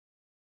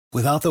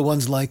Without the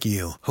ones like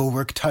you, who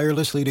work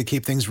tirelessly to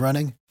keep things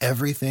running,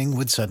 everything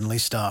would suddenly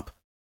stop.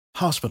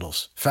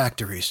 Hospitals,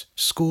 factories,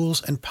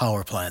 schools, and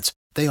power plants,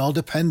 they all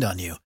depend on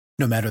you.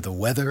 No matter the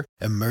weather,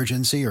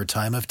 emergency, or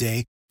time of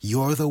day,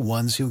 you're the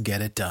ones who get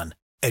it done.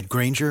 At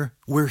Grainger,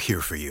 we're here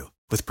for you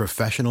with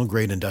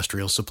professional-grade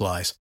industrial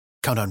supplies.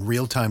 Count on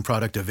real-time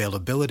product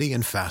availability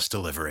and fast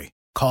delivery.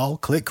 Call,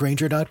 click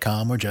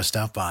Grainger.com, or just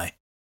stop by.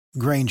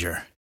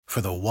 Grainger, for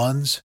the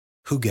ones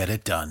who get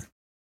it done.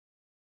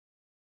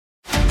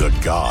 The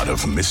god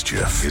of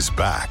mischief is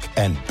back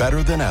and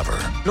better than ever.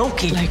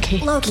 Loki.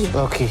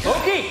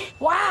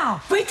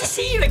 Wow, great to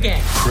see you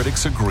again.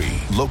 Critics agree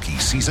Loki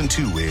Season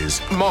 2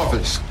 is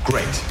marvelous,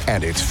 great.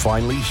 And it's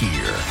finally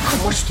here.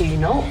 How much do you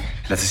know?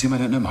 Let's assume I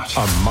don't know much.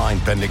 A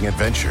mind-bending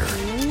adventure.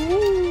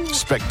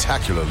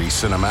 Spectacularly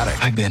cinematic.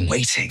 I've been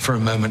waiting for a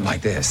moment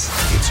like this.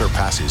 It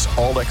surpasses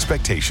all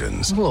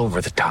expectations. A little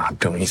over the top,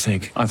 don't you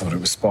think? I thought it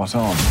was spot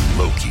on.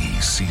 Loki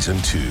Season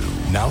 2.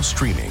 Now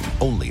streaming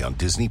only on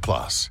Disney+.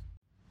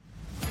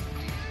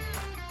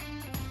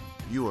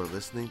 You are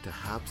listening to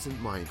Habsent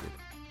Minded,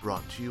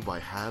 brought to you by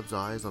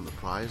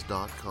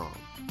HabsEyesOnThePrize.com.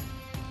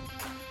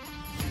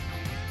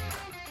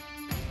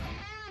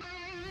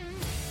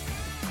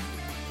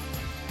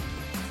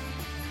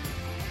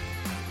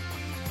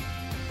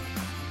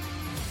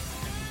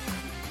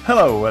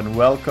 Hello and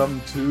welcome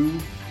to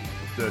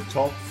the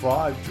top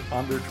 5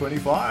 under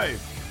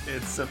 25.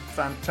 It's a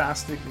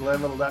fantastic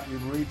level that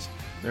we've reached.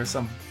 There's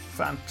some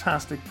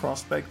fantastic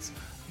prospects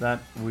that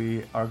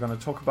we are going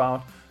to talk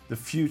about. The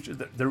future,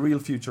 the real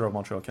future of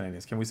Montreal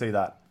Canadiens. Can we say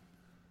that?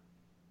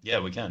 Yeah,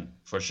 we can,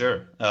 for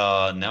sure.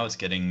 Now it's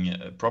getting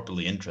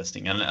properly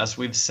interesting. And as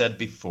we've said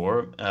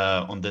before,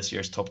 on this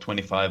year's top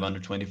 25, under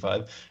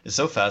 25, it's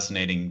so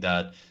fascinating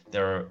that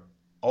there are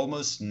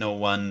almost no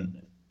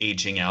one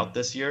aging out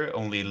this year,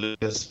 only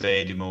Lucas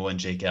Vejdemo and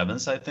Jake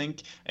Evans, I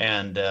think.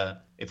 And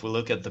if we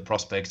look at the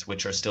prospects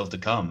which are still to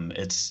come,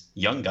 it's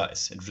young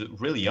guys,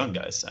 really young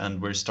guys.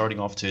 And we're starting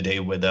off today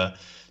with a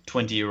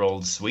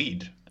 20-year-old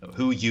Swede,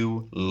 who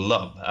you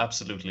love,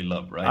 absolutely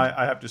love, right?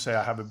 I have to say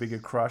I have a bigger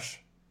crush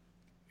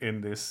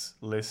in this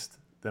list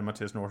than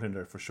Mattias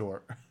Norlinder for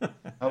sure.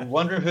 I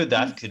wonder who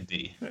that could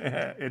be.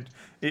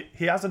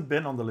 He hasn't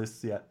been on the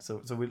list yet,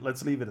 so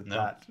let's leave it at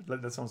that.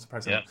 That's not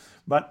surprising. Yeah.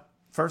 But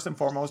first and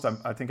foremost,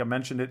 I think I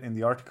mentioned it in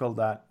the article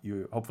that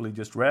you hopefully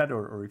just read,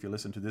 or if you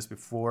listen to this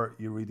before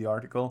you read the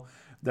article,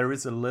 there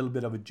is a little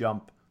bit of a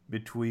jump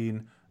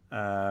between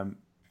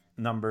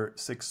number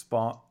 6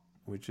 spot,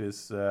 which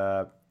is...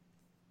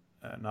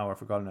 now I've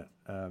forgotten it.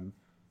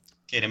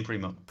 Kaden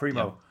Primo.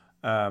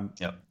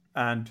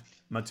 And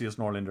Mattias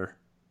Norlinder,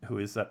 who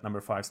is at number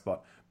 5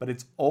 spot. But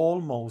it's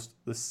almost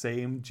the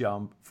same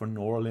jump for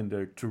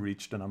Norlinder to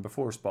reach the number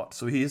 4 spot.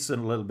 So he is a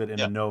little bit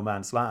in a no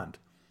man's land.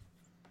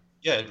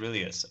 Yeah, it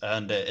really is.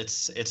 And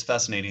it's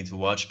fascinating to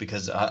watch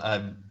because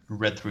I've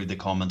read through the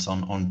comments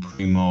on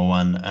Primo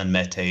and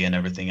Mete and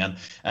everything.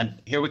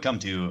 And here we come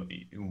to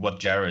what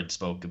Jared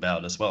spoke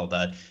about as well,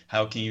 that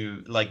how can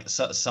you, like,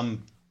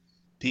 some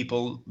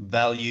people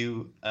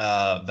value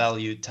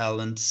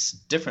talents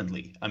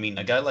differently. I mean,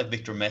 a guy like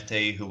Victor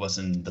Mete, who was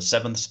in the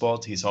 7th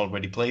spot, he's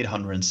already played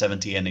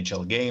 170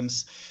 NHL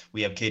games.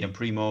 We have Kaden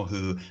Primo,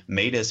 who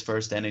made his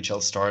first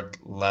NHL start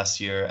last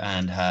year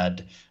and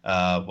had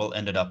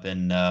ended up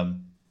in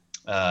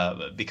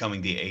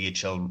becoming the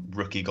AHL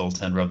Rookie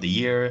Goaltender of the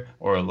Year,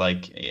 or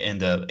like in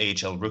the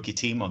AHL Rookie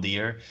Team of the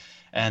Year.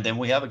 And then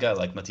we have a guy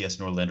like Mattias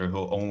Norlinder,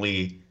 who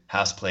only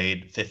has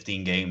played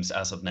 15 games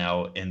as of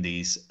now in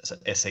these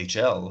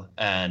SHL,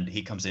 and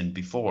he comes in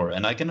before.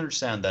 And I can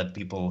understand that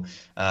people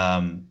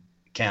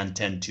can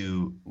tend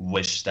to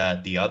wish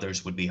that the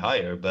others would be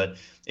higher. But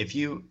if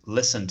you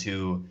listen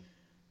to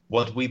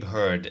what we've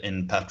heard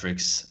in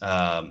Patrick's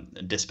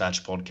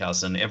Dispatch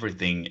podcast and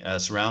everything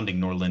surrounding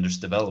Norlinder's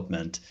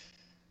development,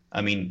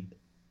 I mean,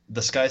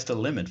 the sky's the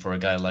limit for a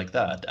guy like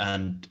that,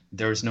 and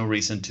there is no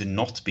reason to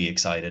not be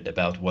excited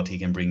about what he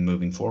can bring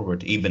moving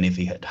forward, even if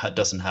he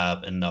doesn't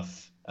have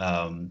enough.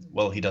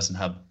 He doesn't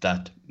have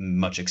that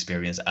much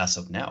experience as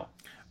of now.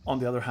 On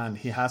the other hand,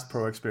 he has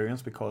pro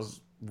experience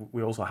because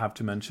we also have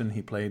to mention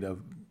he played a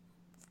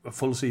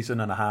full season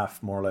and a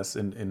half, more or less,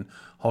 in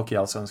Hockey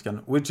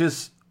Allsvenskan, which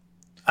is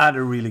at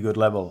a really good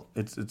level.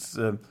 It's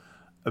a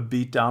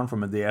beat down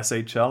from the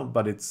SHL,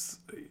 but it's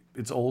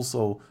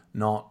also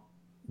not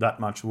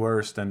that much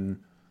worse than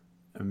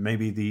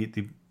maybe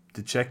the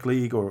Czech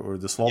league or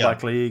the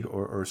Slovak league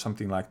or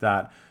something like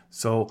that.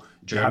 So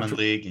German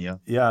league,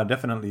 yeah,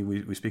 definitely.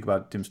 We speak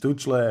about Tim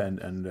Stutzle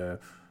and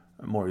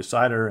Maurice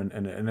Seider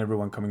and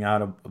everyone coming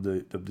out of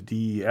the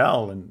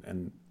DEL,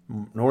 and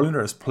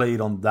Norlinder has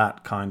played on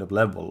that kind of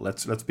level.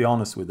 Let's be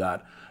honest with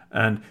that.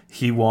 And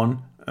he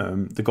won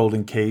the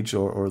Golden Cage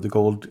or the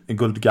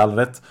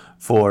Guldgalleret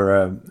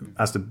for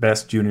as the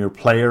best junior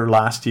player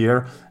last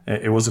year.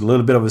 It was a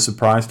little bit of a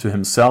surprise to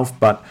himself,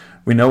 but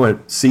we know a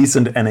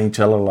seasoned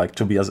NHLer like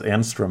Tobias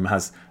Enström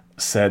has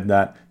said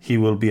that he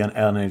will be an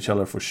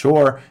NHLer for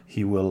sure.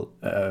 He will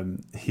have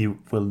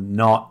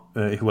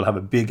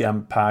a big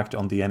impact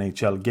on the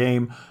NHL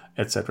game,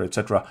 etc.,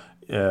 etc.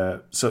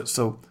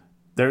 So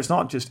there's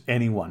not just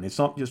anyone. It's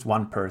not just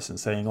one person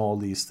saying all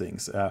these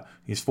things.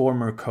 His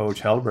former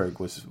coach Hellberg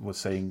was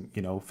saying,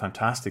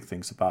 fantastic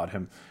things about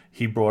him.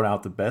 He brought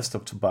out the best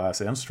of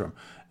Tobias Enström.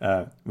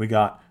 We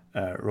got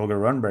Roger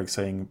Rönnberg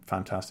saying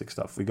fantastic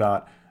stuff. We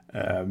got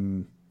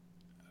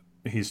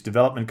his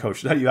development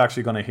coach that you're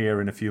actually going to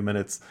hear in a few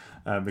minutes,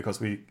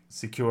 because we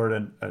secured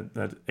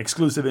an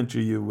exclusive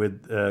interview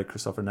with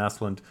Kristofer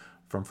Näslund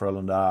from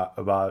Frölunda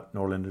about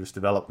Norlinder's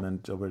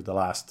development over the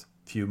last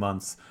few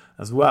months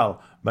as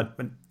well. But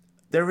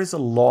there is a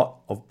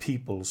lot of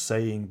people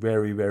saying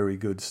very, very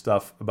good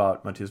stuff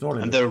about Mattias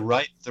Norlinder. And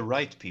the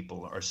right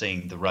people are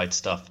saying the right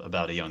stuff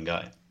about a young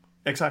guy.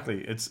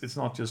 Exactly. It's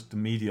not just the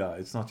media.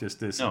 It's not just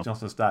this. No. It's not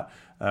just that.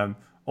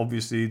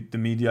 Obviously, the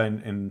media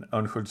in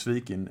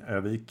Örnsköldsvik, in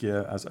Övik,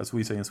 as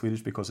we say in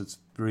Swedish, because it's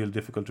really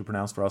difficult to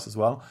pronounce for us as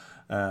well,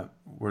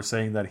 we're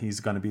saying that he's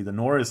going to be the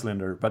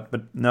Norrislinder.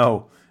 But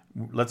no,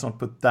 let's not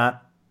put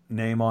that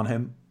name on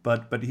him.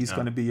 But he's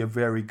going to be a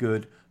very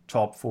good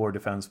top 4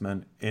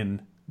 defenseman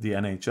in the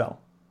NHL.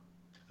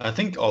 I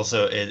think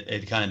also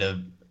it kind of,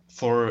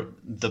 for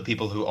the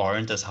people who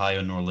aren't as high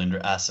on Norlinder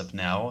as of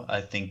now,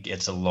 I think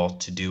it's a lot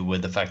to do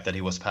with the fact that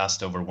he was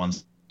passed over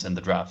once in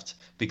the draft.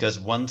 Because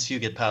once you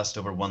get passed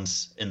over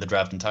once in the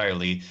draft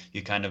entirely,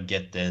 you kind of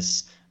get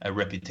this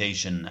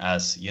reputation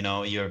as,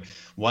 you're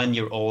 1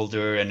 year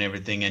older and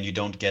everything, and you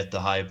don't get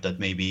the hype that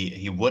maybe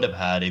he would have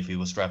had if he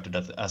was drafted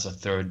as a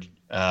third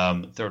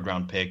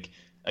round pick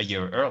a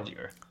year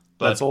earlier.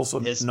 But let's also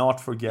not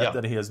forget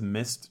that he has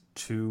missed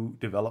 2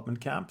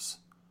 development camps.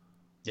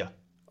 Yeah.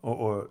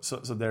 So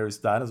there is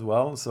that as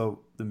well.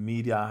 So the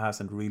media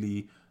hasn't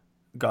really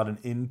gotten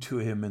into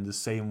him in the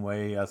same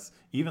way as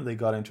even they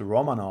got into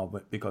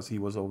Romanov, because he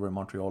was over in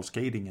Montreal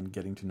skating and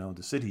getting to know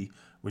the city,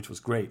 which was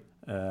great.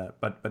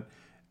 But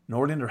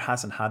Norlinder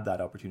hasn't had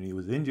that opportunity. He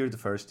was injured the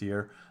first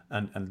year,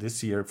 and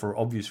this year, for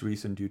obvious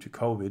reason due to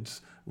COVID,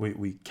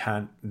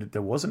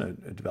 there wasn't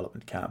a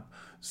development camp.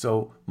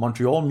 So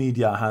Montreal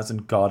media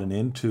hasn't gotten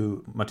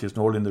into Mattias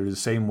Norlinder the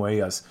same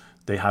way as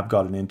they have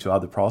gotten into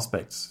other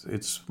prospects.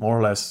 It's more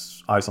or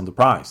less eyes on the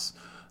prize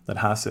that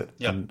has it.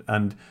 Yeah.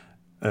 And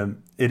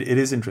it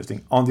is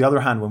interesting. On the other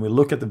hand, when we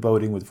look at the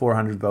voting with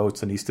 400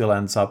 votes, and he still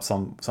ends up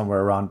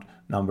somewhere around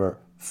number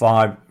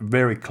 5,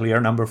 very clear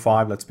number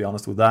 5, let's be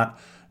honest with that,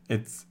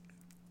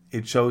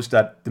 it shows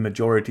that the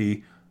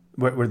majority,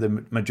 where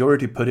the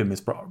majority put him,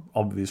 is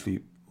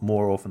obviously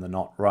more often than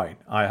not right.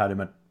 I had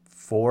him at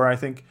 4, I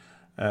think.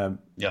 There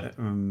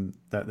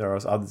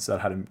are others that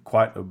had him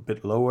quite a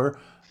bit lower,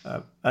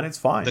 and it's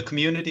fine. The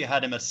community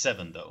had him at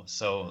 7, though,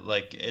 so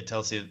it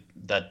tells you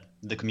that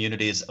the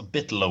community is a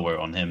bit lower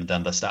on him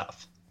than the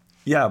staff.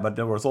 Yeah, but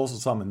there was also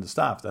some in the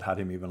staff that had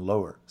him even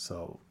lower,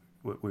 so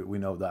we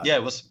know that. Yeah,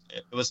 it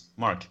was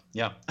Mark.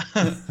 Yeah,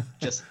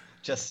 just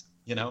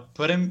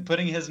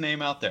putting his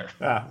name out there.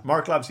 Yeah,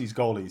 Mark loves his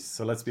goalies,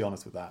 so let's be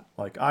honest with that.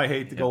 I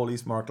hate the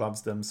goalies, Mark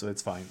loves them, so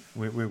it's fine.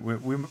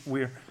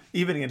 We're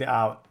evening it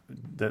out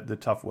the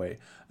tough way,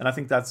 and I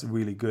think that's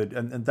really good,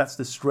 and that's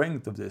the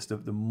strength of this. The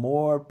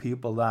more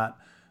people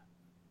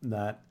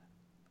that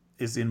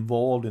is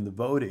involved in the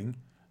voting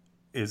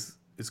is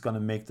going to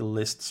make the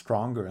list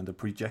stronger, and the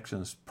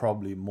projections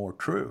probably more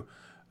true.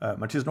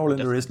 Mattias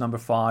Norlinder is number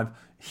 5.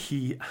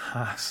 He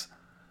has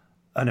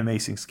an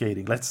amazing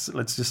skating. Let's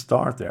just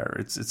start there.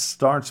 It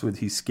starts with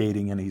his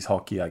skating and his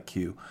hockey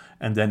IQ,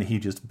 and then he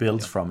just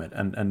builds from it.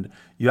 And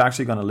you're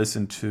actually going to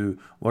listen to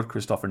what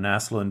Kristofer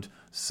Näslund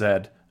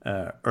said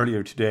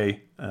earlier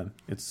today.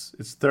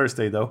 It's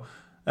Thursday though,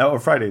 or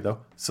Friday though.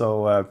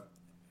 So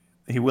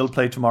he will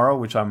play tomorrow,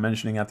 which I'm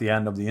mentioning at the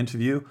end of the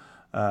interview.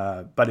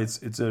 But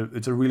it's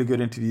a really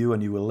good interview,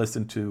 and you will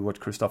listen to what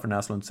Kristofer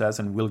Näslund says,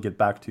 and we'll get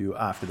back to you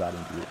after that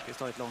interview.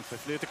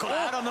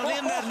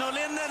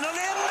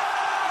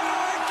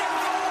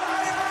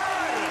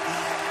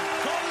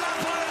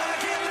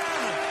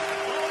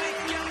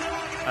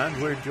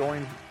 And we're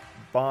joined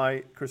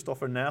by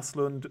Kristofer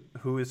Näslund,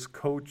 who is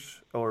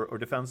coach or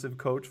defensive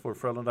coach for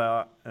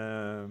Frölunda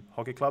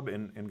Hockey Club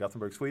in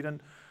Gothenburg,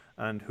 Sweden,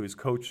 and who is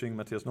coaching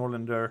Mattias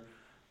Norlinder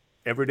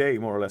every day,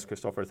 more or less.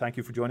 Kristofer, thank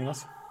you for joining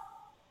us.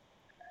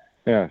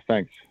 Yeah,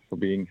 thanks for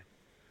being.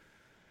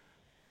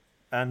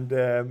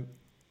 And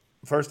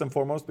first and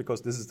foremost,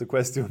 because this is the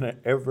question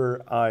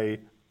whenever I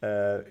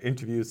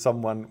interview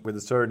someone with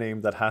a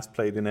surname that has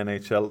played in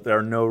NHL, there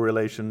are no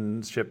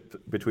relationship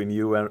between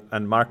you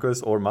and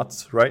Marcus or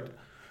Mats, right?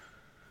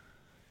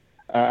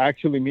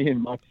 Actually, me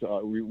and Mats,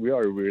 we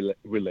are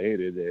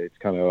related. It's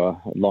kind of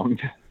a long,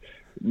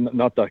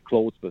 not that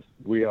close, but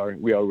we are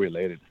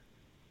related.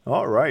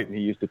 All right. He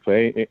used to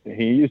play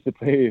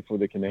for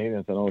the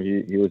Canadiens. I know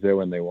he was there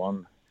when they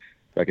won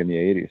back in the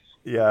 80s.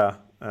 Yeah,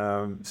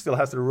 still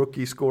has the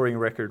rookie scoring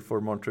record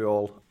for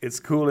Montreal. It's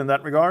cool in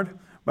that regard.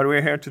 But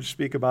we're here to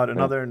speak about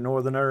another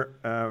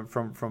Northerner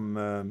from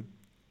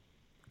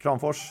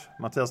Kramfors,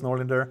 Mattias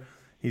Norlinder.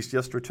 He's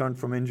just returned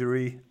from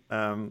injury.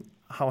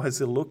 How has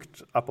he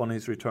looked upon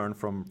his return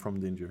from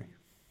the injury?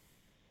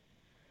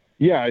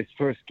 Yeah, his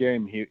first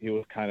game, he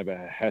was kind of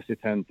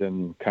hesitant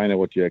and kind of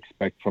what you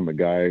expect from a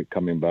guy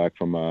coming back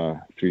from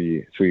a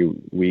three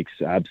weeks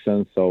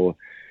absence. So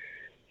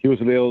he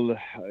was a little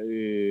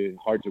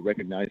hard to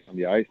recognize on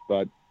the ice.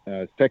 But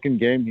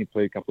second game he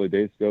played a couple of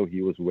days ago,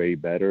 he was way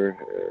better.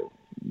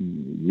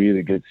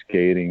 Really good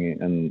skating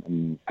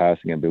and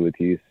passing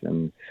abilities,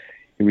 and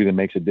he really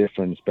makes a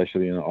difference,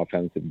 especially in an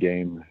offensive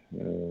game.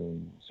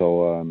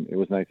 So it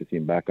was nice to see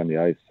him back on the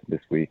ice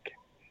this week.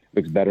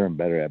 Looks better and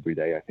better every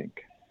day, I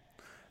think.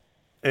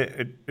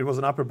 It was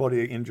an upper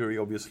body injury,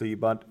 obviously,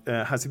 but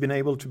has he been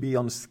able to be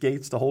on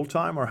skates the whole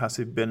time, or has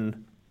he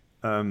been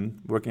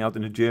working out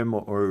in the gym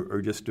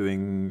or just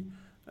doing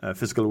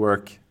physical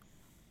work?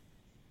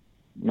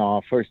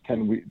 No, first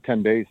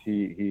 10 days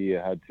he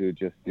had to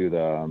just do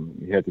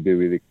he had to be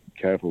really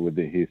careful with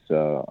his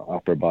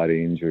upper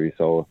body injury.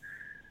 So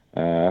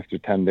after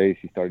 10 days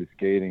he started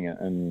skating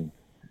and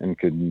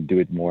could do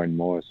it more and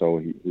more. So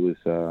he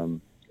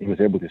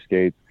was able to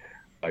skate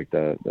like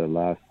the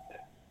last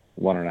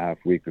 1.5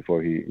 weeks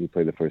before he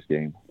played the first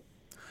game.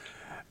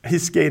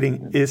 His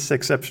skating is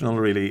exceptional,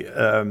 really.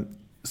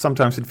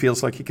 Sometimes it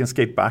feels like he can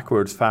skate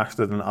backwards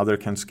faster than other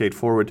can skate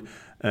forward.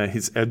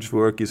 His edge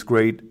work is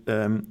great.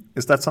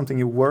 Is that something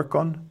you work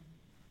on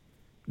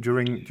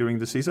during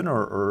the season,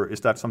 or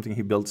is that something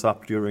he builds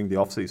up during the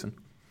off season?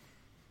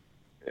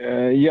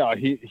 Yeah,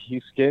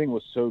 his skating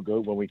was so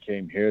good when we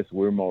came here, so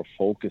we're more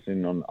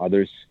focusing on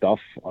other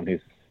stuff on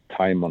his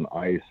time on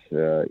ice.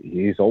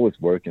 He's always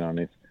working on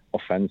his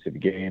offensive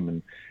game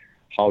and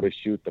how to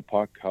shoot the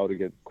puck, how to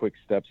get quick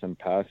steps and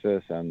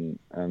passes, and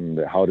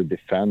how to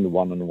defend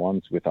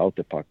one-on-ones without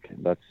the puck.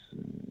 That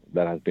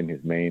has been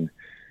his main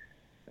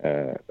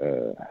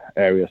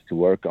areas to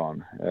work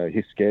on.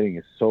 His skating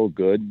is so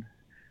good,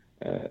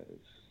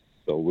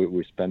 so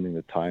we're spending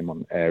the time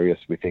on areas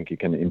we think he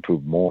can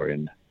improve more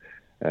in.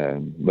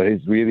 But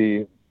it's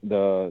really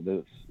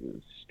the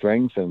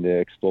strength and the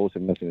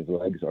explosiveness in his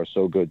legs are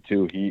so good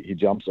too. He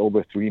jumps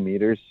over 3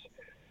 meters.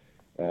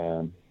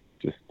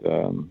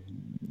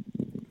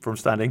 From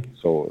standing?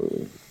 So,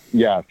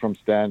 from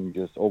standing,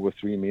 just over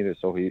 3 meters.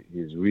 So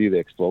he's really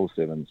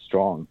explosive and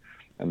strong,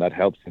 and that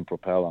helps him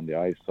propel on the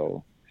ice.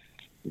 So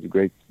he's a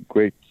great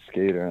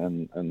skater,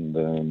 and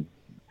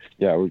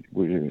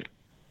we're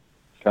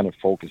kind of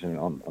focusing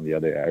on the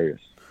other areas.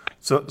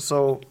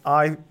 So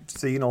I've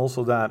seen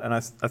also that, and I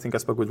think I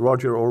spoke with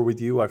Roger or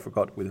with you, I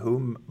forgot with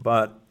whom,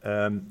 but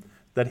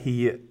that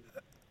he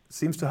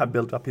seems to have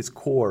built up his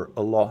core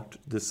a lot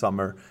this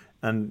summer,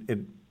 and it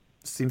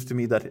seems to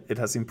me that it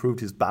has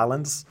improved his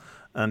balance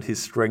and his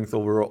strength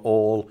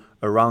overall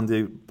around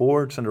the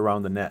boards and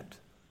around the net.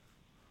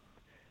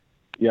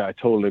 Yeah, I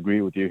totally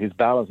agree with you. His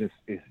balance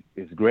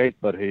is great,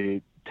 but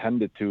he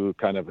tended to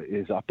kind of,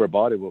 his upper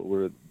body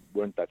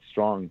weren't that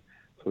strong.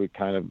 So he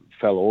kind of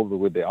fell over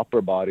with the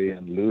upper body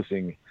and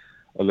losing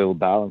a little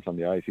balance on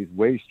the ice. He's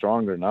way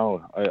stronger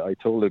now. I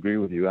totally agree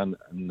with you. And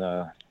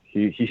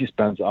he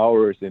spends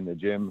hours in the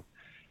gym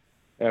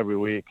every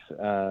week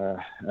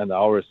and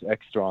hours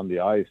extra on the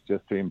ice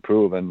just to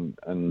improve. And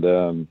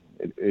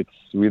it's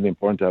really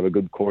important to have a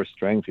good core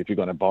strength if you're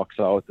going to box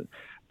out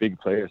big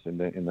players in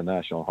the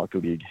National Hockey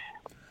League.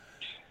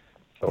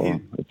 So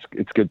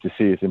it's good to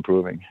see he's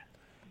improving.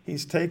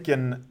 He's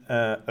taken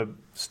a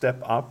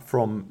step up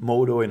from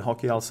Modo in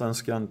Hockey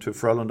Allsvenskan to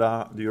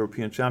Frölunda, the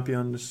European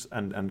champions,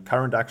 and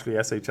current actually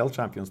SHL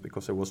champions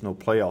because there was no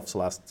playoffs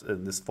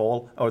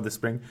this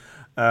spring.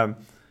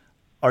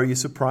 Are you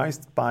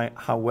surprised by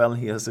how well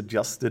he has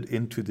adjusted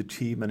into the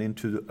team and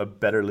into a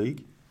better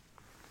league?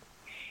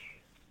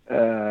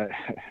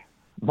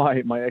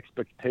 My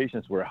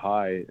expectations were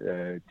high,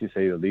 to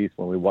say the least.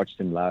 When we watched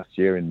him last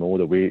year in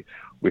Modo, we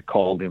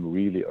called him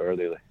really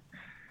early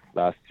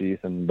last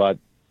season. But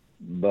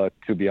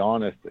to be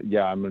honest,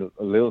 I'm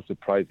a little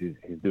surprised he's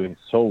doing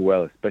so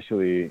well,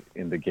 especially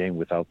in the game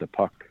without the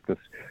puck,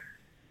 because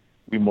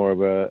we more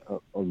of a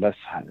less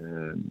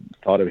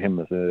thought of him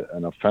as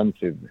an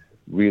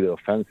really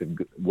offensive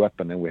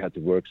weapon, and we had to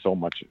work so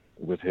much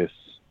with his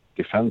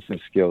defensive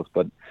skills.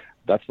 But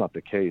that's not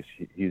the case.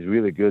 He's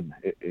really good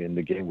in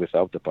the game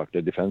without the puck,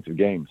 the defensive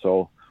game.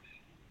 So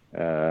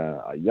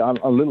I'm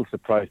a little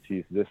surprised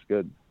he's this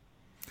good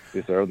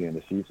this early in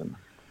the season.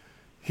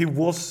 He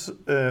was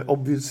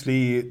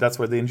obviously, that's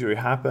where the injury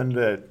happened.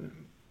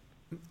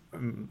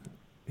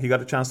 He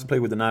got a chance to play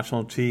with the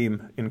national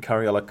team in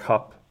Karjala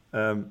Cup.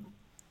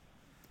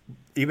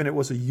 Even it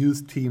was a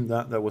youth team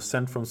that was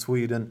sent from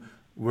Sweden.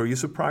 Were you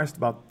surprised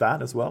about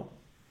that as well?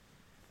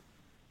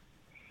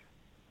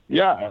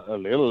 Yeah, a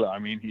little. I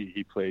mean,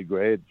 he played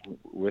great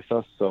with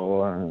us,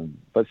 so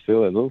but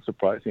still a little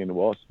surprising it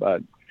was.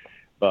 But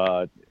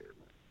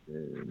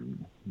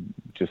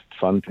just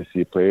fun to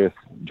see players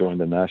join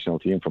the national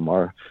team from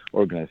our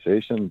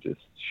organization,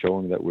 just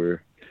showing that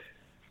we're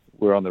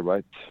on the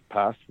right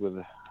path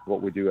with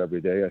what we do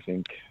every day, I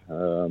think.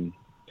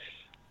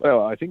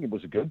 I think it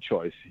was a good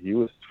choice. He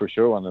was for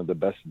sure one of the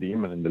best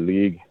D-men in the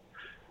league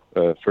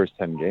first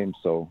 10 games,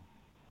 so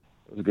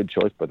it was a good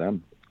choice by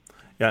them.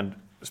 Yeah, and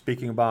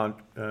speaking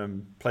about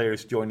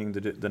players joining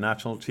the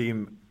national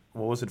team,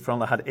 what was it?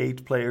 Frölunda had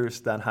 8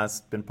 players that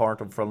has been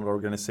part of Frölunda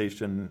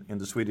organization in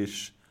the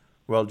Swedish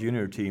World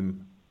Junior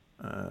team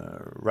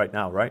right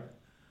now, right?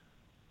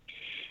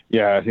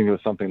 Yeah, I think it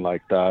was something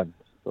like that.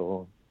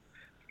 So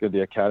it's good.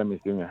 The academy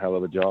is doing a hell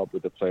of a job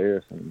with the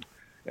players, and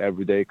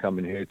every day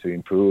coming here to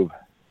improve.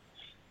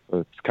 So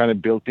it's kind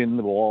of built in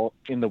the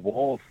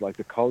walls. Like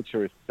the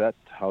culture is set.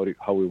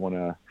 How we want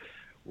to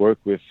work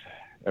with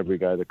every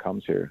guy that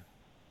comes here.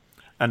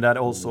 And that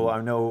also,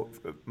 I know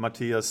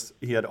Mattias,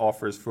 he had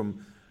offers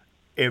from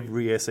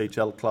every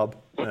SHL club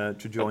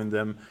to join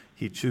them.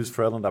 He chose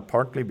Frölunda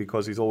partly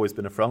because he's always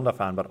been a Frölunda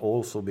fan, but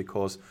also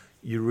because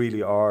you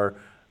really are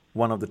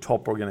one of the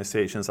top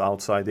organizations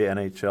outside the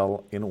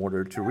NHL in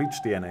order to reach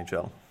the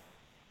NHL.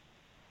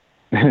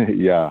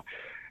 Yeah,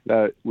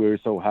 we're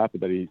so happy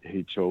that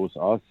he chose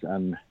us.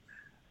 And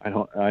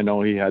I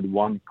know he had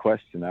one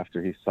question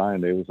after he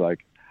signed. It was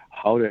like,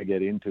 how do I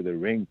get into the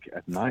rink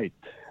at night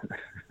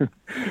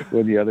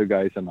when the other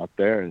guys are not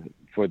there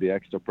for the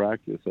extra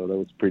practice? So that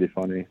was pretty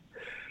funny.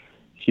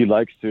 He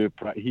likes to.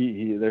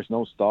 There's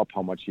no stop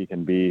how much he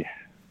can be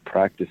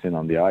practicing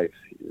on the ice.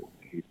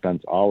 He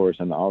spends hours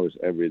and hours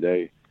every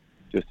day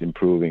just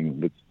improving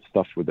the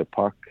stuff with the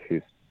puck,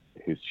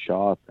 his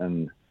shot,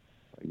 and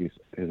he's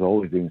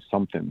always doing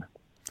something.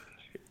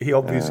 He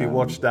obviously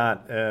watched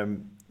that.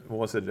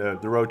 Was it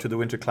the Road to the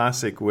Winter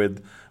Classic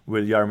with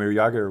Jaromir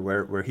Jagr,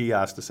 where he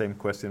asked the same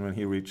question when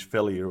he reached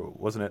Philly, or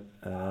wasn't it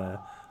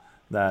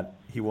that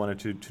he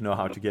wanted to know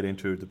how to get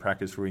into the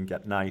practice rink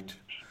at night,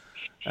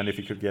 and if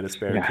he could get a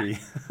spare key.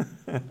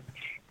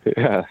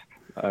 Yeah,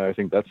 I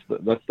think that's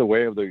the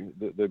way of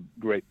the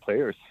great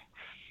players.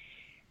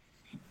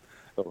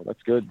 So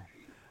that's good.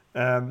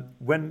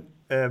 When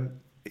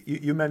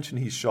you mentioned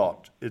he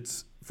shot,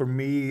 it's for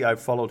me.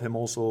 I've followed him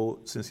also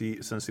since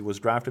he was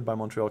drafted by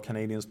Montreal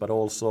Canadiens, but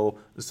also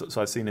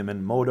so I've seen him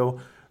in Modo.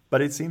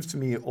 But it seems to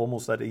me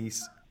almost that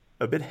he's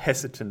a bit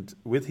hesitant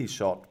with his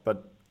shot,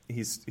 but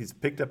he's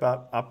picked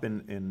up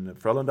in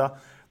Frölunda,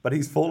 but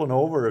he's fallen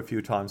over a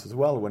few times as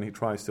well when he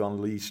tries to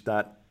unleash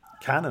that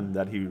cannon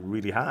that he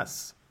really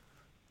has.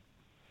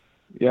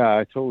 Yeah,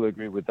 I totally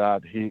agree with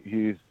that.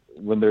 He's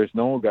when there's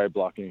no guy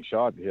blocking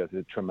shot, he has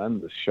a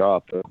tremendous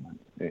shot.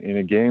 In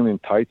a game in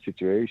tight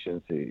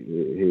situations,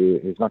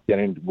 he's not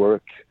getting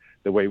work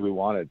the way we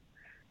wanted.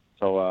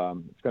 So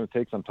it's going to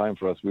take some time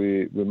for us.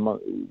 We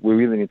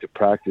really need to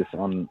practice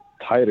on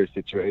tighter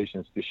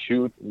situations to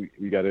shoot.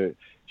 We got to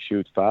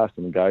shoot fast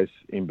and guys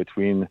in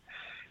between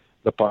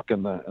the puck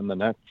and the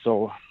net.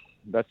 So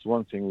that's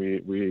one thing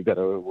we got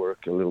to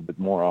work a little bit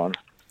more on.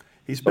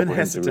 He's been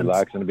hesitant to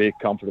relax and be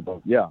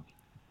comfortable. Yeah.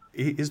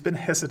 He's been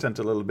hesitant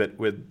a little bit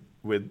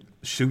with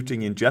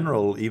shooting in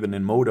general, even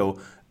in Modo,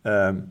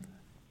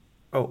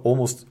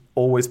 almost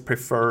always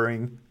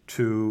preferring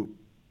to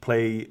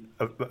play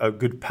a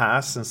good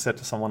pass and set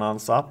someone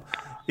else up.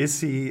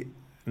 Is he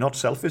not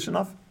selfish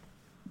enough?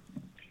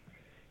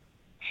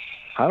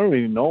 I don't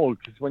really know,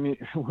 because when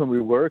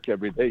we work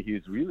every day,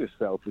 he's really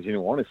selfish. He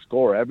wants to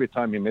score every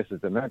time he misses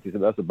the net. He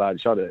said, that's a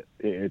bad shot.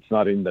 It's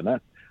not in the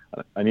net.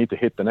 I need to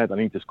hit the net. I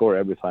need to score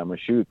every time I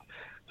shoot.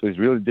 So he's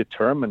really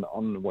determined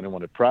on what he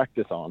wants to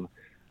practice on.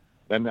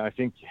 Then I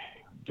think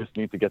just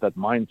need to get that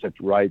mindset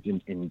right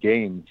in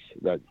games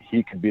that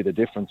he could be the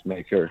difference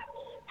maker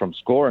from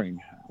scoring.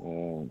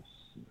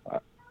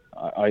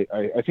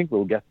 I think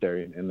we'll get there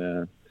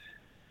in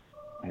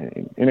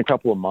a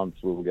couple of months.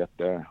 We'll get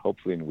there,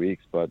 hopefully in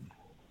weeks, but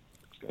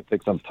it's going to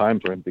take some time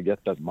for him to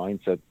get that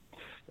mindset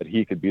that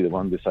he could be the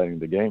one deciding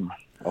the game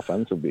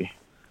offensively.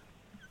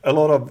 A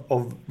lot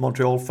of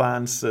Montreal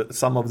fans,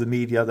 some of the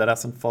media that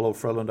hasn't followed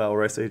Frölunda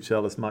or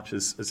SHL as much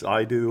as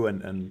I do,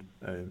 and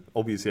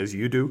obviously as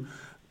you do,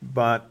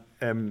 but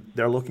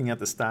they're looking at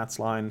the stats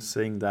line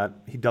saying that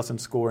he doesn't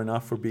score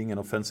enough for being an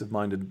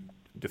offensive-minded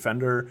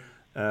defender.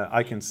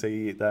 I can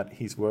say that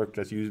he's worked,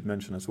 as you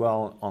mentioned as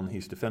well, on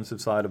his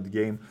defensive side of the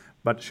game.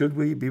 But should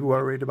we be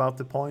worried about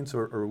the points,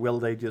 or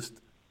will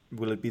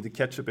it be the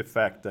ketchup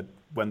effect that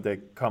when they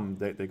come,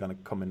 they're going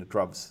to come in the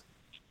droves?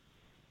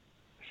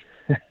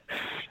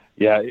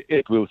 Yeah,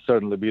 it will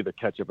certainly be the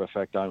ketchup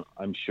effect.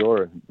 I'm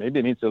sure. Maybe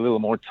it needs a little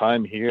more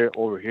time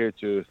over here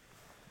to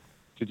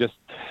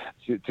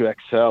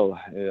excel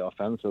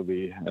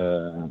offensively,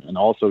 and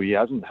also he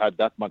hasn't had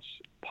that much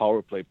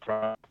power play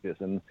practice.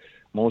 And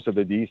most of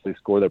the Ds, they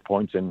score their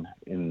points in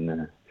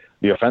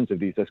the offensive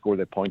Ds, they score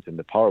their points in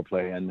the power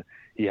play, and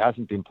he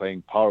hasn't been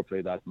playing power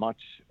play that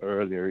much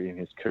earlier in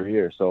his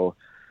career. So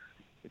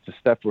it's a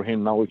step for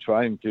him now. We're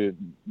trying to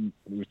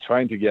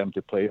get him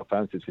to play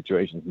offensive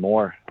situations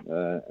more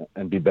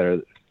and be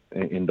better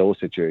in those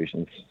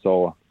situations.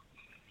 So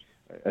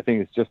I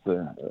think it's just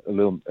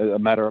a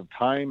matter of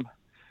time,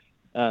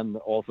 and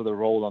also the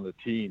role on the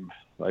team.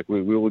 Like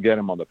we will get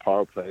him on the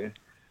power play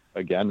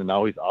again, and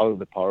now he's out of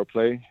the power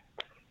play,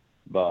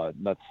 but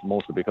that's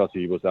mostly because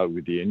he was out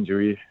with the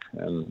injury,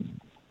 and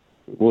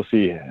we'll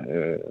see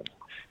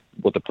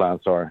what the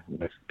plans are in the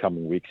next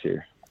coming weeks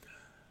here.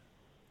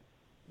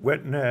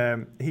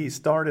 When he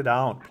started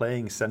out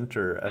playing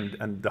center,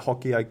 and the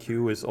hockey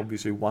IQ is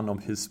obviously one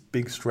of his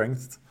big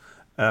strengths,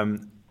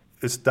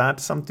 is that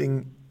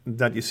something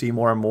that you see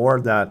more and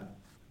more, that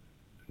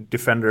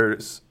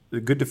defenders,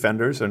 good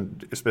defenders,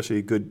 and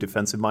especially good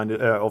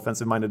defensive-minded,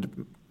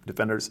 offensive-minded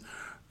defenders,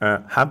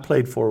 have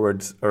played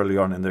forwards early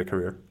on in their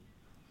career?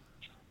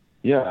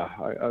 Yeah,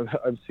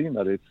 I've seen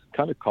that. It's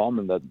kind of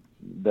common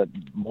that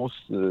most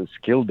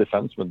skilled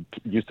defensemen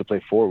used to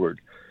play forward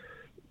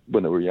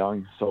when they were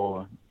young.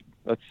 So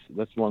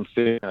that's one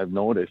thing I've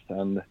noticed.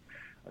 And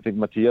I think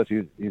Mattias,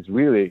 his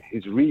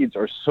reads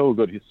are so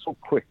good. He's so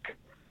quick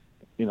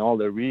in all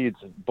the reads,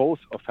 both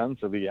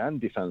offensively and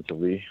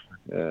defensively.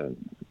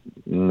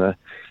 When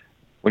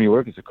you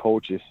work as a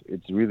coach,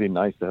 it's really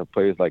nice to have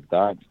players like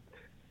that.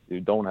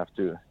 You don't have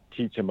to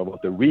teach him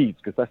about the reads,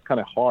 because that's kind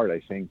of hard.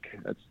 I think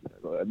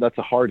that's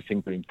a hard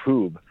thing to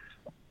improve,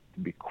 to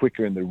be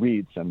quicker in the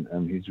reads,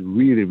 and he's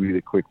really,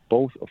 really quick,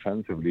 both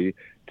offensively,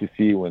 to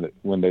see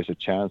when there's a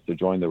chance to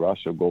join the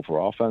rush or go for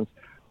offense,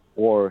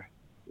 or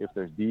if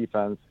there's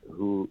defense,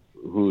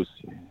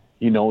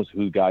 he knows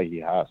who guy he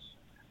has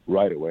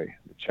right away.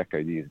 The check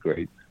ID is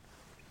great.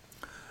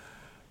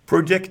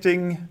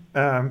 Projecting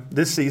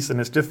this season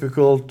is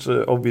difficult.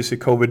 Obviously,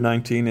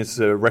 COVID-19 is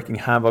wreaking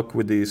havoc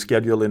with the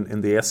schedule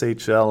in the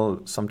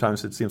SHL.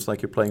 Sometimes it seems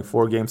like you're playing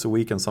 4 games a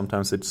week, and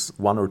sometimes it's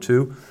 1 or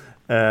 2.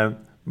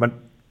 But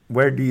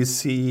where do you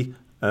see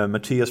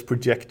Mattias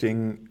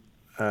projecting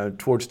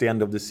towards the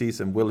end of the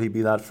season? Will he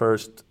be that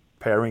first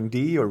pairing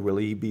D, or will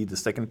he be the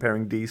second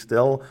pairing D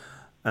still?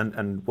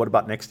 And what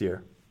about next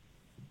year?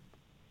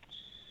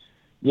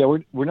 Yeah,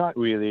 we're not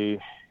really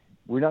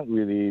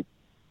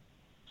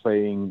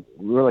playing.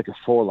 We're like a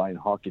 4-line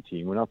hockey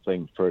team. We're not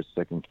playing first,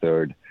 second,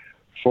 third,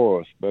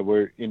 fourth. But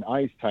we're in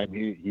ice time.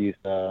 He's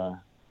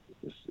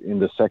in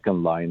the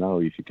second line now,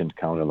 if you can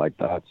count it like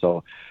that.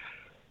 So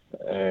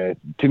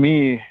to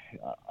me,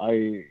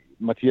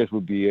 Mattias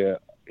will be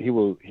he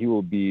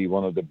will be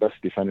one of the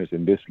best defenders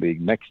in this league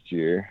next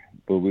year.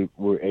 But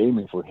we're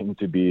aiming for him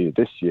to be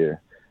this year.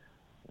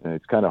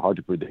 It's kind of hard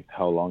to predict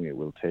how long it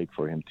will take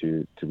for him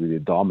to really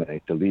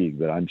dominate the league,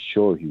 but I'm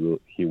sure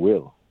he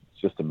will.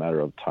 It's just a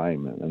matter of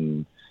time,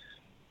 and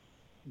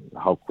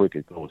how quick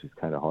it goes is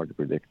kind of hard to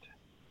predict.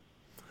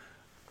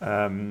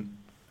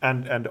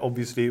 And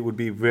obviously it would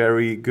be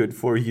very good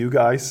for you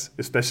guys,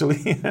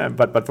 especially,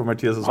 but for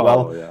Mattias as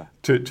well, yeah.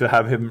 to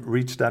have him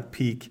reach that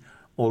peak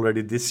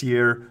already this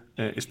year,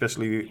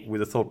 especially with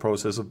the thought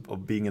process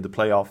of being in the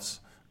playoffs.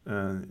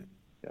 Yeah.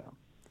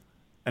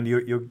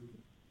 And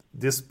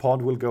this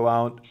pod will go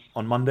out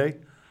on Monday,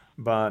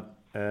 but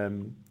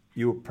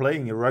you're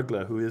playing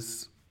Irregla, who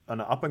is an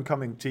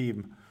up-and-coming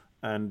team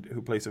and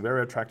who plays a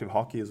very attractive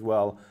hockey as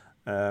well,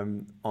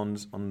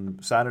 on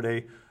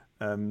Saturday,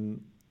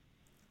 and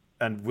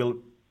will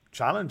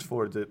challenge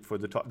for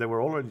the top. They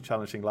were already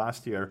challenging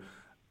last year.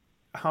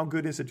 How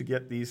good is it to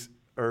get these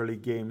early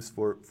games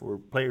for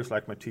players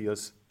like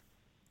Mattias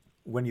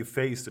when you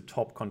face the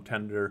top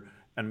contender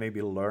and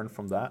maybe learn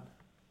from that?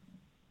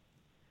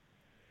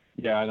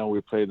 Yeah, I know we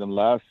played them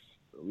last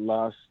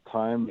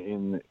time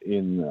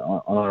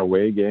on our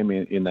away game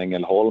in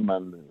Ängelholm,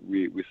 and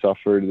we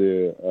suffered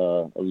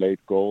a late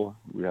goal.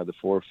 We had the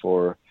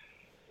 4-4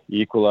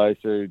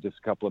 equalizer just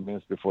a couple of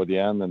minutes before the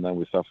end, and then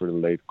we suffered a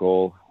late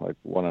goal, like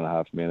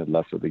 1.5 minutes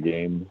left of the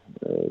game.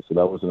 So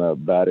that wasn't a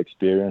bad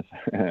experience,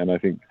 and I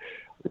think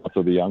lots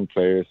of the young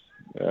players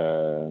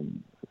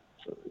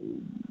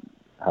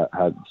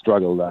had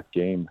struggled that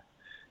game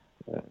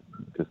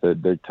because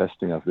they're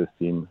testing us, this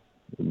team.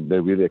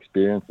 They're really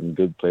experienced and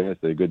good players.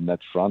 They're good net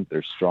front.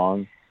 They're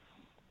strong.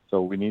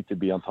 So we need to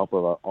be on top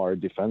of our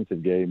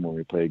defensive game when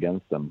we play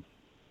against them.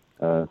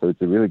 So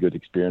it's a really good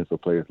experience for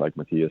players like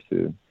Mattias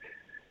to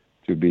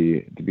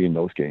be in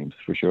those games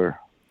for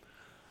sure.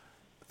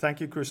 Thank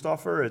you,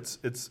 Kristofer.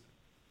 It's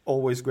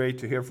always great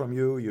to hear from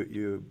you.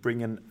 You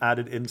bring an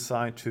added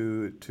insight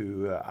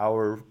to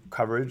our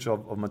coverage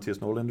of Mattias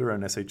Norlinder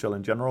and SHL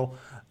in general.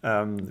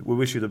 We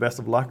wish you the best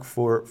of luck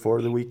for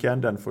the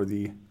weekend and for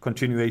the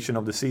continuation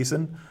of the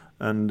season.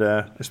 And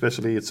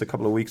especially it's a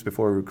couple of weeks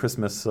before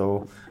Christmas,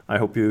 so I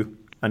hope you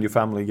and your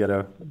family get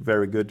a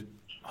very good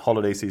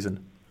holiday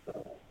season.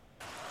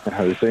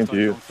 The same to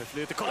you.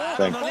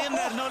 Thanks.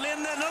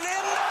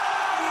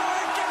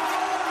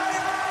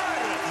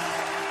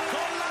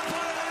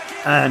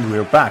 And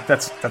we're back.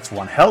 That's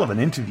one hell of an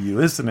interview,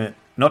 isn't it?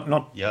 Not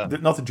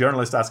the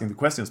journalist asking the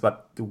questions,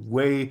 but the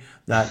way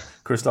that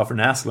Kristofer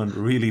Näslund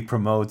really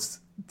promotes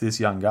this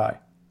young guy.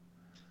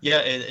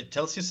 Yeah, it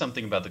tells you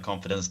something about the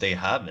confidence they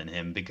have in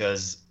him,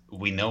 because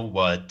we know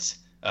what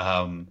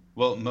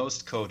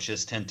most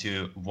coaches tend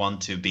to want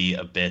to be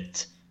a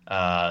bit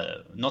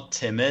not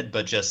timid,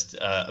 but just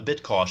a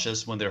bit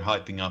cautious when they're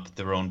hyping up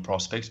their own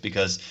prospects,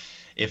 because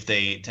if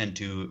they tend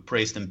to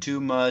praise them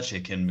too much,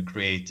 it can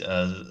create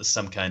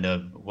some kind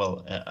of,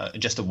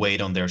 just a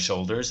weight on their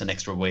shoulders, an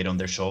extra weight on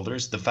their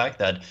shoulders. The fact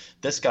that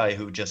this guy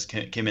who just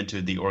came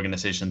into the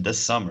organization this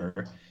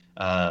summer,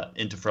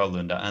 into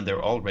Frölunda, and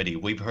they're already,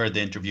 we've heard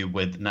the interview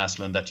with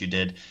Näslund that you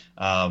did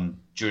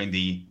during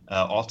the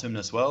autumn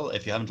as well.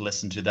 If you haven't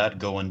listened to that,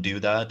 go and do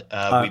that.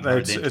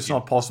 It's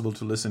not possible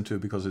to listen to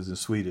because it's in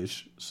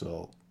Swedish,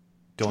 so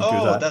don't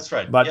do that. That's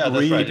right. But yeah,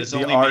 that's read right. It's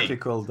the only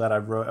article that I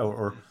wrote,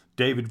 or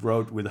David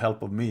wrote with the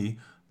help of me,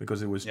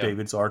 because it was Yeah.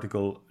 David's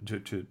article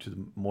to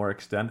more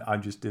extent. I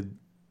just did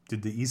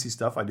the easy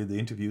stuff. I did the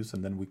interviews,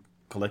 and then we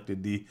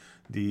collected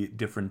the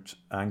different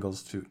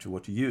angles to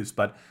what to use.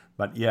 But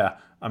yeah,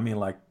 I mean,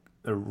 like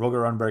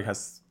Roger Rönnberg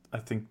has, I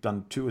think,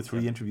 done 2 or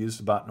 3 interviews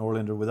about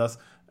Norlinder with us,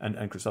 and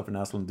Kristofer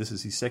Näslund. This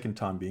is his second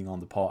time being on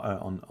the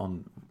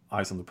on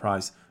Eyes on the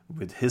Prize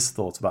with his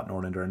thoughts about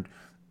Norlinder, and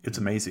it's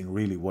amazing,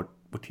 really, what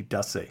he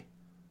does say.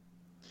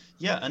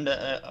 Yeah, and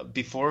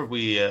before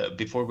we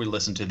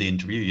listen to the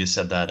interview, you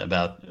said that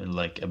about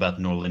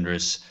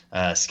Norlinder's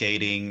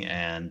skating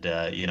and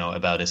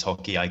about his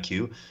hockey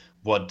IQ.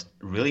 What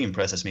really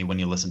impresses me when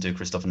you listen to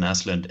Kristofer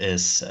Näslund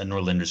is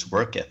Norlinder's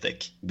work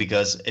ethic,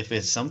 because if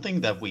it's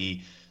something that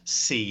we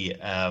see,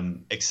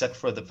 except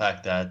for the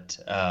fact that,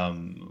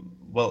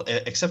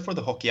 except for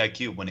the hockey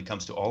IQ, when it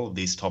comes to all of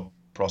these top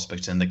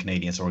prospects in the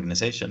Canadiens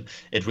organization,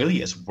 it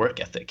really is work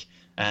ethic.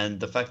 And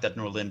the fact that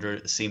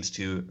Norlinder seems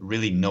to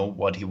really know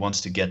what he wants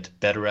to get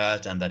better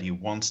at, and that he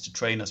wants to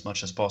train as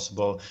much as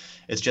possible,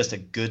 it's just a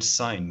good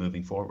sign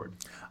moving forward.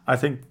 I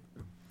think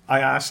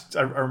I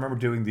remember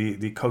doing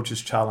the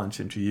Coaches Challenge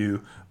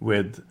interview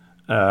with,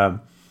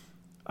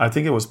 I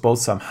think it was both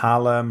Sam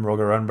Hallam,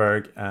 Roger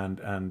Rönnberg,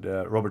 and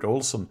Robert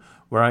Olson,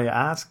 where I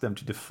asked them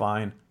to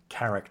define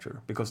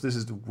character, because this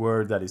is the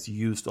word that is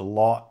used a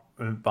lot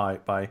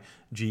by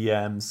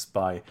GMs,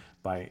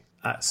 by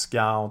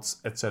scouts,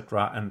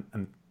 etc.,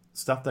 and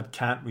stuff that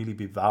can't really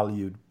be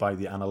valued by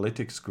the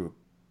analytics group.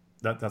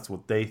 That's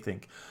what they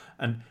think.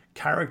 And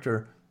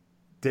character,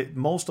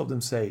 most of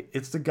them say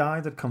it's the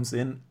guy that comes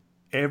in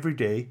every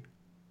day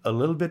a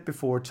little bit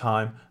before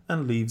time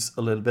and leaves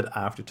a little bit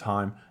after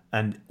time,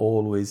 and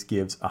always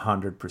gives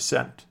 100%.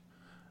 Yep.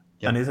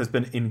 And it has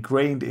been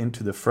ingrained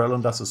into the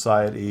Frölunda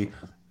society.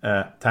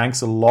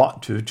 Thanks a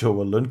lot to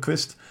Joel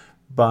Lundqvist,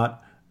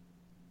 but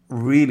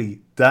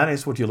really, that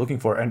is what you're looking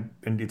for. And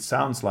it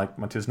sounds like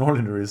Mattias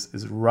Norlinder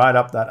is right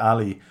up that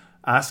alley,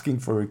 asking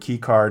for a key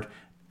card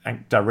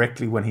and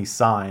directly when he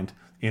signed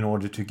in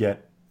order to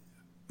get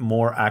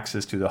more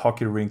access to the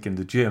hockey rink and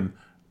the gym.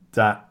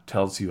 That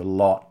tells you a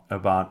lot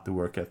about the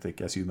work ethic,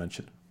 as you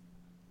mentioned.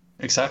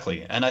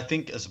 Exactly. And I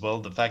think as well,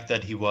 the fact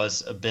that he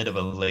was a bit of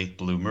a late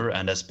bloomer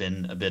and has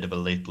been a bit of a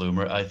late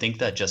bloomer, I think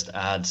that just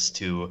adds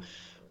to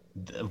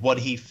what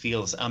he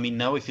feels. I mean,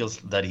 now he feels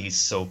that he's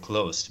so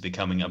close to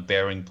becoming a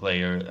bearing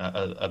player,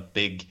 a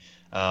big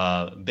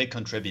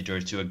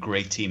contributor to a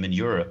great team in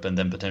Europe, and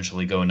then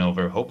potentially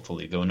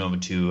hopefully going over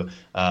to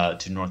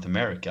North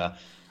America.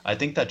 I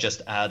think that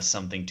just adds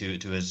something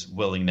to his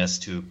willingness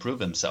to prove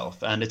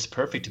himself. And it's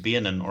perfect to be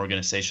in an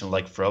organization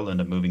like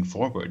Frölunda moving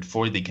forward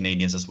for the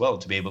Canadiens as well,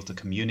 to be able to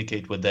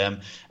communicate with them.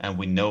 And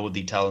we know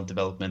the talent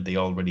development they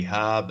already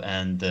have,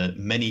 and the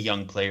many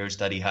young players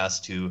that he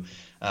has to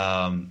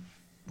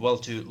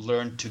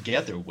learn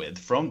together with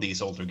from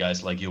these older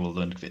guys like Joel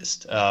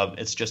Lundqvist.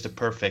 It's just a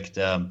perfect...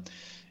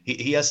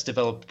 He has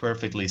developed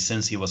perfectly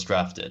since he was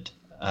drafted.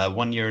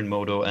 1 year in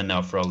Modo and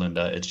now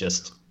Frölunda. It's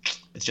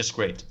just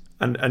great.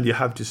 And you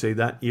have to say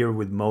that year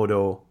with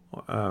Modo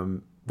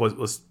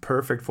was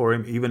perfect for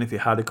him, even if he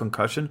had a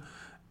concussion.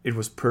 It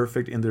was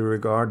perfect in the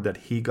regard that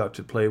he got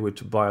to play with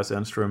Tobias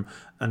Enström.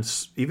 And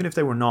even if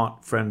they were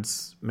not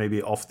friends,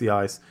 maybe off the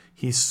ice,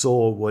 he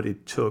saw what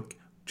it took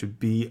to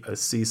be a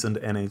seasoned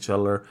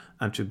NHLer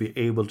and to be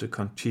able to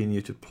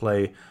continue to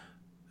play,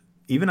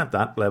 even at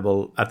that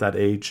level, at that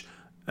age.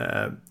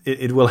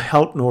 It will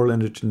help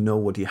Norlinder to know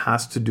what he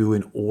has to do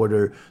in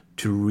order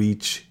to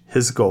reach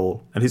his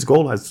goal. And his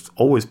goal has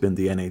always been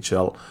the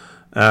NHL.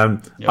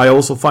 I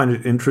also find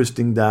it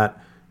interesting that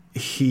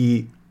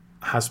he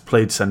has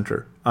played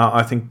center.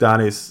 I think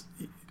that is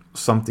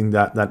something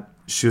that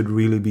should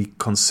really be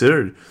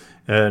considered.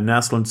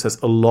 Näslund says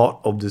a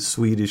lot of the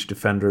Swedish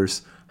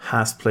defenders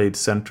has played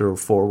center or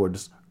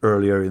forwards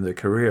earlier in their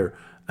career.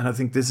 And I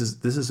think this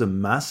is a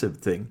massive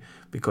thing,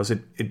 because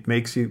it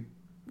makes you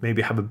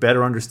maybe have a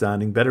better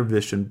understanding, better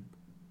vision,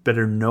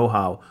 better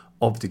know-how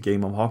of the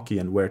game of hockey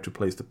and where to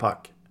place the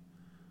puck.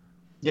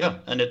 Yeah,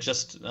 and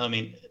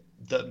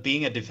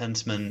being a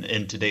defenseman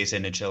in today's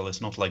NHL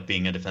is not like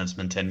being a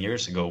defenseman 10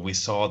 years ago. We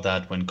saw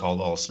that when Carl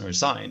Alsner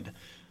signed.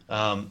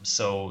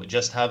 So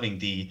just having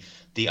the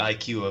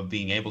IQ of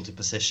being able to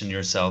position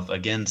yourself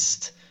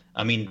against,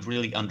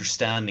 really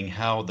understanding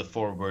how the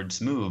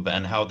forwards move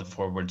and how the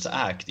forwards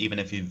act, even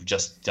if you've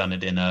just done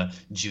it in a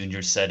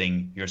junior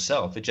setting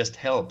yourself, it just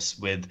helps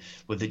with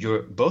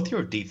both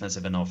your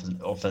defensive and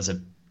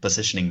offensive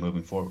positioning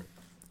moving forward.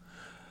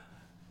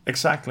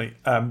 Exactly.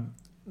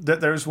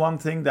 There's one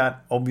thing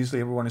that obviously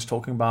everyone is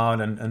talking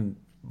about, and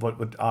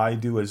what I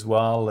do as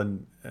well,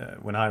 and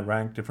when I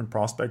rank different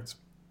prospects,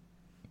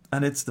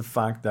 and it's the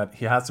fact that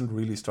he hasn't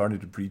really started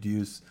to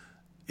produce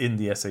in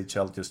the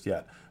SHL just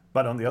yet.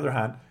 But on the other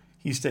hand,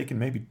 he's taken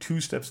maybe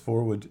 2 steps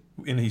forward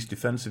in his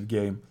defensive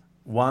game.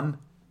 One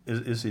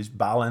is his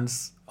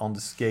balance on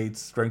the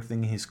skates,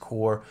 strengthening his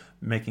core,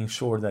 making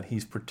sure that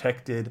he's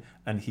protected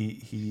and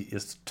he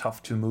is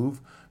tough to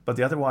move. But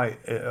the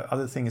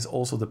other thing is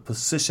also the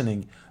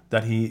positioning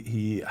that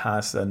he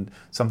has, and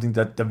something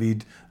that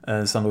David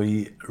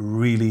Saint-Louis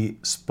really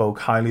spoke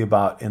highly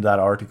about in that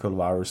article of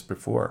ours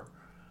before.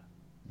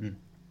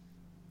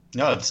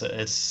 No,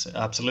 it's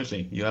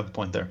absolutely, you have a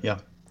point there. Yeah.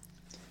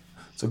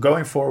 So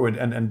going forward,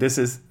 and this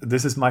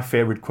is my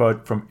favorite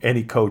quote from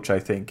any coach, I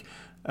think.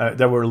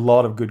 There were a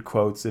lot of good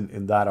quotes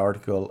in that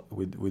article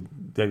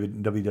with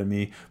David and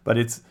me, but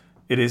it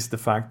is the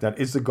fact that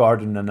it's the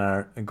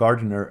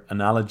gardener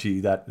analogy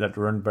that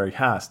Rönnberg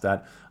has,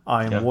 that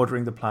I am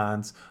watering the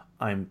plants,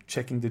 I'm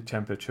checking the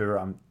temperature,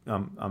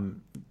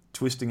 I'm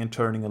twisting and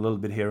turning a little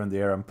bit here and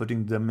there, I'm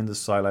putting them in the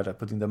sunlight, I'm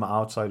putting them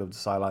outside of the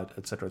sunlight,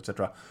 etc.,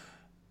 etc.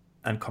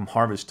 And come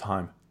harvest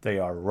time, they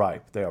are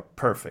ripe, they are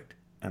perfect.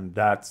 And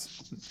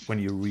that's when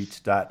you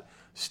reach that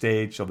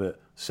stage of a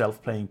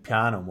self-playing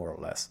piano, more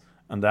or less.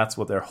 And that's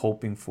what they're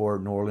hoping for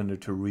Norlinder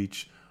to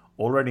reach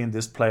already in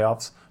this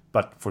playoffs,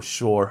 but for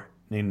sure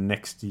in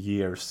next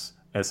year's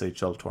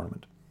SHL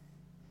tournament.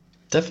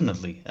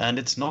 Definitely. And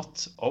it's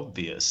not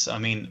obvious. I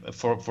mean,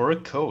 for a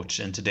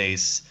coach in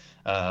today's,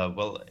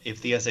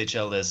 if the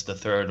SHL is the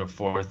third or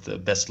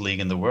fourth best league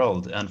in the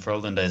world, and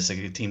Frölunda is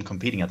a team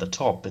competing at the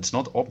top, it's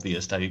not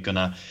obvious that you're going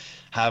to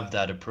have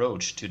that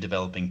approach to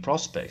developing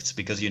prospects,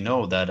 because you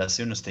know that as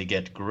soon as they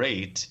get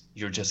great,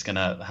 you're just going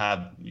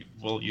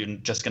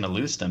to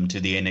lose them to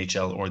the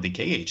NHL or the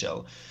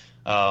KHL.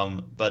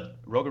 But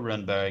Roger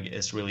Rönnberg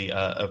is really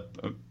a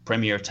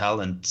premier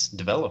talent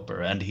developer,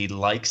 and he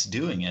likes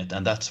doing it,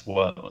 and that's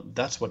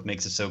what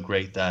makes it so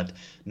great that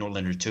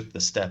Norlinder took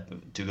the step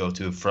to go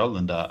to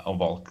Frölunda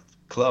of all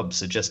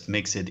clubs. It just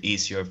makes it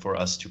easier for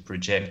us to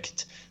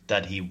project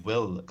that he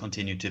will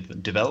continue to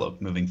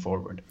develop moving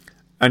forward.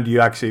 And we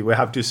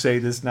have to say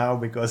this now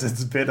because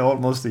it's been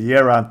almost a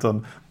year,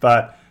 Anton,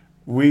 but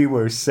we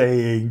were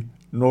saying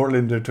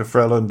Norlinder to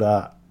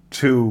Frölunda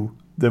to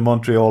the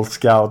Montreal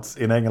Scouts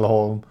in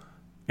Ängelholm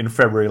in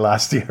February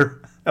last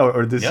year,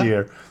 or this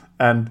year.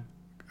 And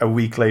a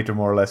week later,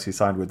 more or less, he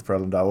signed with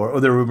Frölunda, or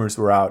the rumors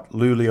were out.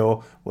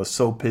 Luleå was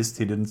so pissed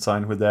he didn't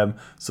sign with them,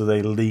 so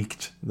they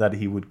leaked that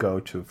he would go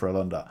to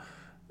Frölunda.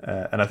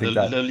 And I think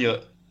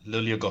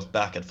Luleå got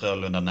back at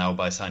Frölunda now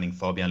by signing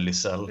Fabian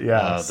Lysell,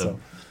 the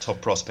top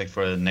prospect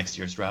for next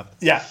year's draft.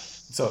 Yeah,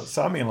 so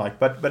I mean, like,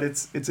 but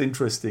it's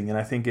interesting, and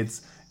I think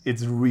it's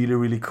really,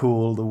 really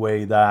cool the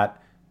way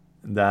that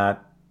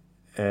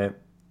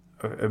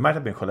it might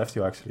have been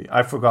Skellefteå, actually.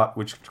 I forgot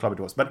which club it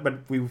was, but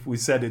we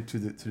said it to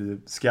the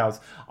scouts.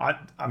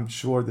 I'm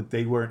sure that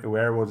they weren't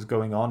aware of what was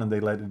going on, and they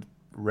let it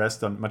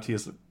rest on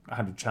Mattias.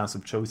 Had a chance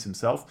of choice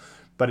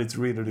himself, but it's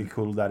really, really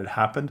cool that it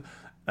happened.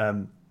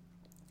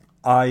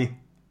 I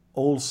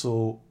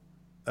also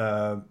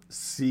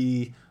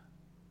see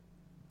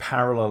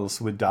parallels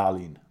with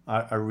Dahlin.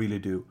 I really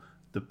do.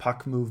 The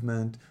puck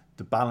movement,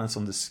 the balance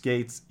on the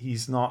skates.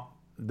 He's not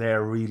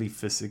there really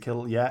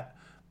physical yet,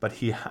 but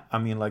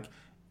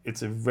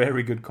it's a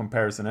very good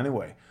comparison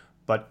anyway.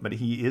 But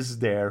he is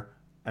there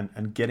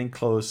and getting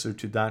closer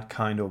to that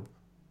kind of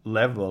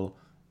level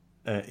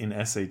in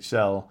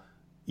SHL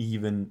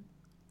even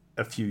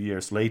a few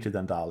years later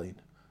than Dahlin.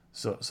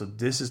 So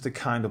this is the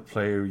kind of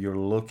player you're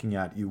looking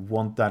at. You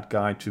want that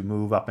guy to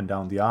move up and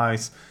down the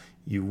ice.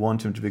 You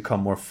want him to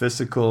become more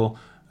physical,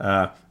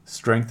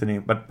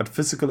 strengthening, but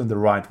physical in the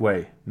right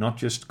way. Not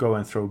just go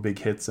and throw big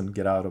hits and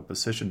get out of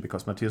position.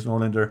 Because Mattias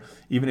Norlinder,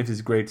 even if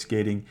he's great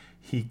skating,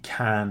 he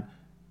can't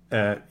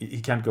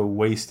go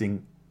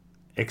wasting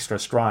extra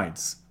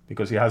strides,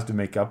 because he has to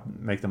make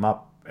them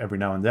up every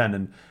now and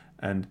then.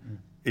 And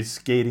his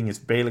skating is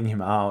bailing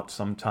him out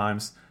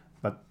sometimes,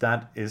 but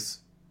that is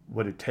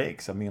what it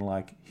takes. I mean,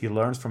 like, he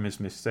learns from his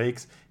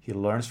mistakes, he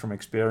learns from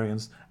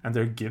experience, and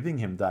they're giving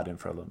him that in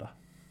Frölunda.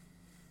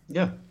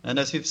 Yeah, and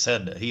as you've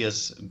said,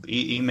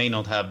 he may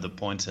not have the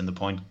points in the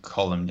point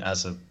column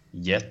as of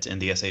yet in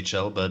the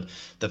SHL, but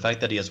the fact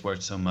that he has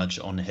worked so much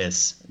on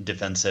his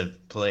defensive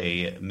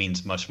play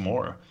means much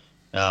more,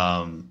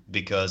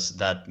 because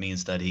that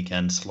means that he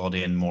can slot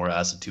in more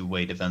as a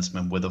two-way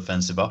defenseman with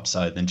offensive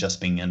upside than just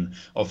being an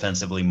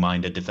offensively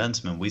minded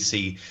defenseman. We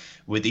see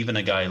with even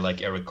a guy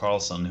like Erik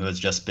Karlsson, who has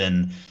just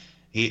been,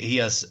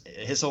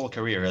 his whole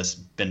career has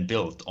been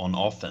built on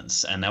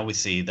offense, and now we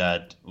see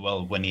that,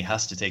 well, when he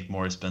has to take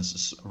more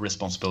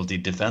responsibility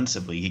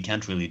defensively, he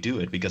can't really do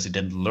it because he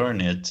didn't learn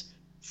it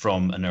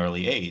from an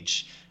early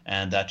age,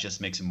 and that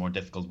just makes it more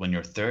difficult when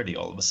you're 30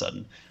 all of a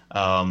sudden.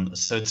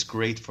 So it's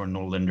great for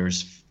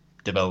Norlinder's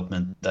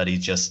development that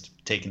he's just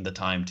taken the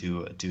time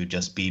to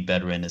just be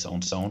better in his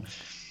own zone.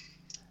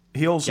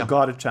 He also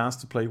got a chance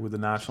to play with the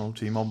national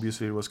team.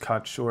 Obviously, it was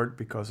cut short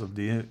because of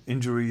the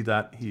injury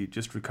that he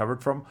just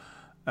recovered from.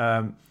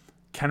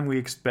 Can we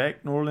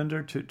expect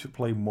Norlinder to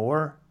play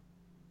more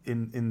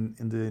in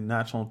the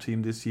national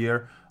team this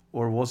year,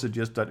 or was it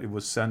just that it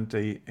was sent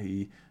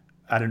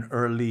at an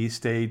early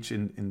stage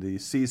in the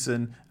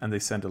season, and they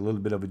sent a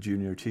little bit of a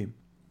junior team?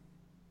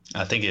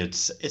 I think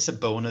it's a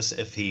bonus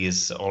if he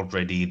is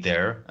already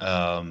there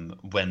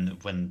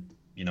when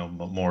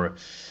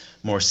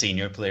more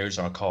senior players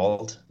are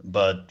called.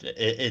 But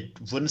it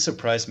wouldn't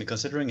surprise me,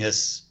 considering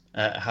his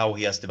how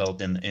he has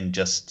developed in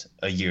just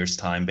a year's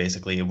time.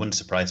 Basically, it wouldn't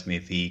surprise me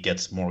if he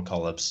gets more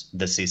call-ups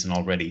this season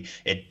already.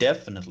 It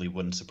definitely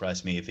wouldn't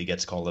surprise me if he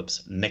gets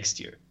call-ups next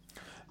year.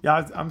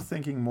 Yeah, I'm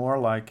thinking more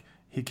like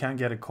he can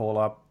get a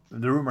call-up.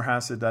 The rumor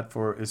has it that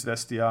for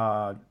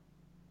Izvestia,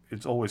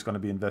 it's always going to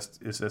be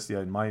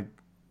Izvestia in my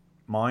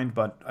mind,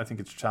 but I think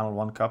it's Channel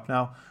 1 Cup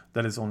now,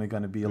 that is only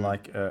going to be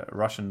like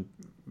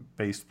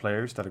Russian-based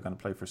players that are going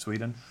to play for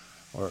Sweden,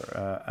 or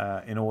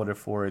in order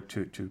for it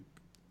to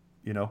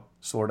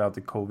sort out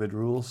the COVID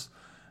rules.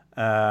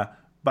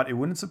 But it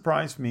wouldn't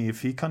surprise me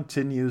if he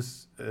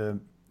continues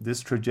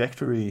this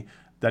trajectory,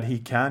 that he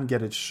can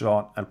get a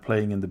shot at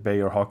playing in the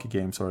Bayer hockey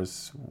games, or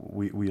as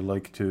we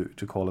like to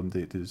call them,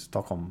 the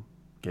Stockholm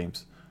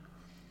games.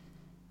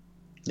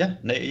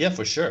 Yeah,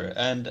 for sure.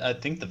 And I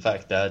think the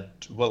fact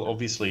that, well,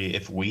 obviously,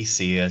 if we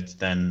see it,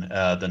 then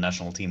the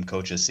national team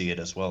coaches see it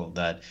as well,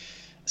 that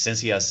since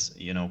he has,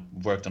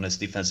 worked on his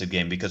defensive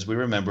game, because we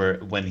remember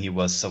when he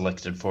was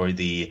selected for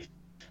the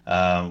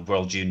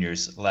World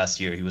Juniors last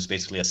year, he was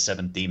basically a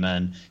 7th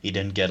D-man. He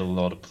didn't get a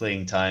lot of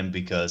playing time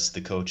because the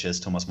coaches,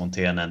 Thomas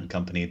Montén and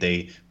company,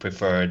 they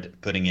preferred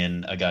putting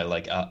in a guy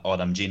like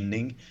Adam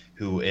Ginning,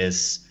 who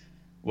is,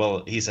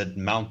 well, he's a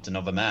mountain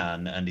of a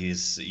man, and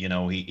he's,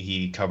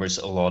 he covers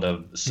a lot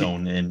of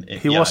zone.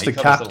 He was the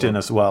captain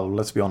as well,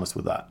 let's be honest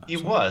with that. He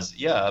was,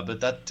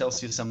 but that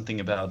tells you something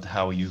about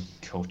how you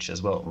coach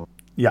as well.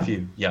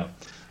 Yeah.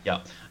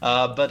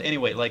 But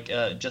anyway,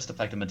 just the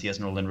fact that Mattias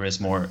Norlinder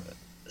is more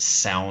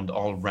sound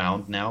all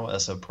round now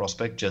as a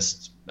prospect,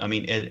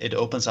 it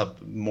opens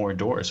up more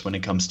doors when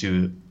it comes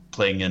to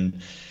playing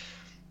in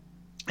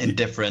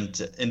different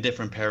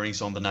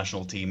pairings on the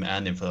national team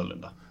and in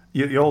Frölunda.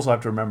 You also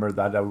have to remember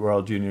that at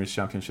World Juniors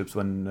Championships,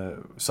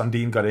 when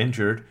Sundin got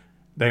injured,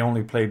 they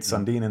only played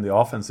Sundin in the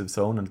offensive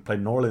zone and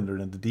played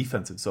Norlinder in the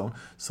defensive zone.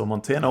 So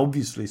Montén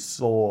obviously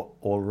saw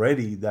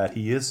already that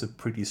he is a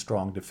pretty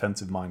strong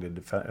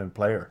defensive-minded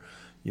player.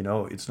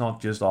 It's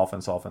not just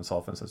offense,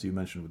 as you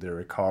mentioned with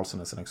Erik Karlsson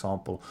as an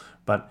example,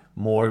 but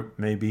more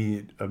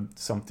maybe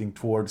something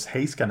towards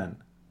Heiskanen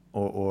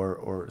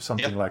or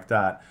something like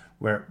that,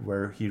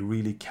 where he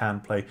really can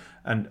play.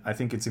 And I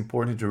think it's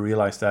important to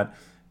realize that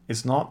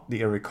it's not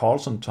the Erik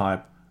Karlsson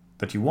type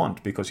that you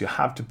want, because you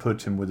have to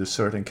put him with a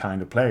certain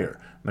kind of player.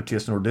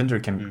 Mattias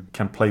Norlinder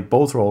can play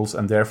both roles,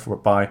 and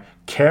therefore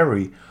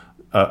carry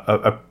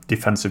a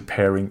defensive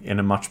pairing in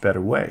a much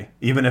better way.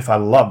 Even if I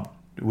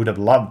would have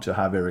loved to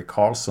have Erik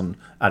Karlsson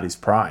at his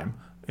prime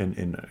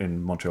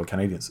in Montreal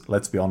Canadiens.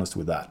 Let's be honest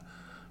with that.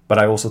 But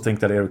I also think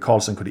that Erik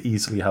Karlsson could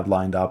easily have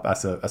lined up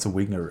as a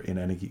winger in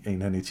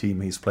any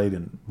team he's played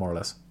in, more or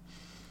less.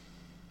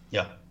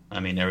 Yeah,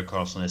 Erik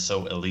Karlsson is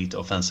so elite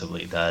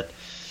offensively that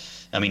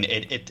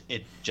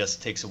it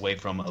just takes away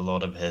from a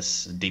lot of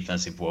his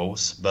defensive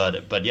woes. But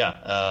it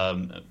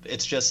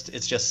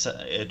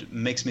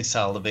makes me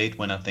salivate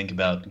when I think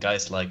about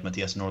guys like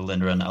Mattias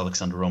Norlinder and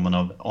Alexander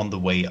Romanov on the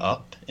way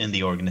up in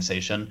the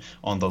organization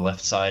on the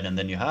left side, and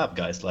then you have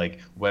guys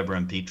like Weber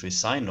and Petry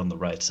signed on the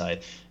right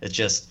side.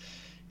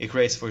 It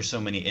creates for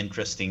so many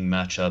interesting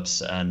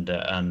matchups, and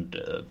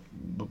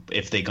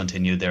if they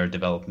continue their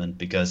development,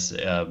 because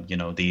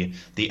the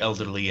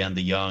elderly and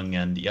the young,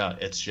 and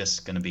it's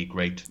just going to be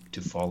great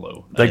to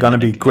follow. They're going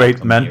to be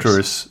great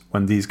mentors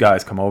when these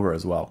guys come over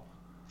as well,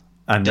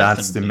 and definitely,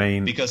 that's the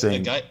main because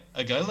thing.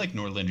 a guy like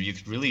Norlinder, you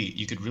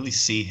could really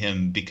see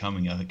him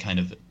becoming a kind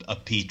of a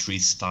Petry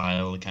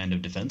style kind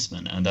of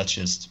defenseman, and that's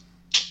just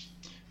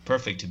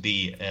perfect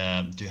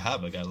to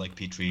have a guy like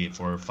Petry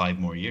for 5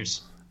 more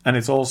years. And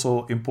it's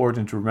also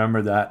important to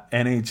remember that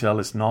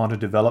NHL is not a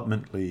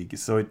development league.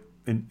 So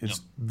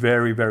it's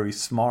very, very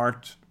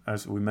smart,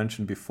 as we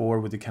mentioned before,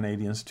 with the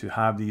Canadiens, to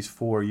have these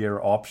 4-year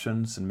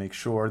options and make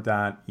sure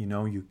that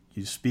you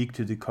speak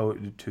to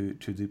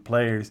the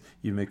players,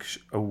 you make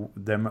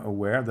them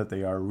aware that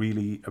they are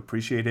really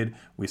appreciated.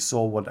 We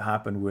saw what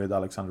happened with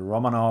Alexander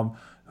Romanov,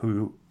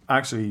 who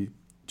actually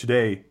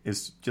today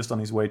is just on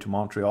his way to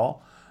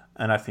Montreal.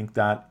 And I think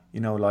that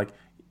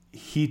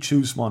he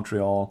chose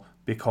Montreal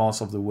because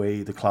of the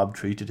way the club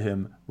treated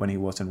him when he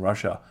was in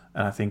Russia.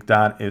 And I think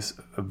that is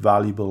a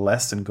valuable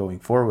lesson going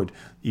forward.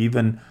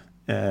 Even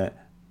Mattias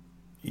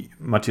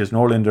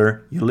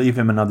Norlinder, you leave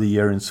him another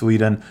year in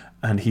Sweden,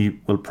 and he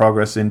will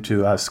progress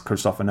into, as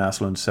Kristofer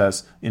Näslund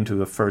says,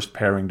 into a first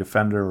pairing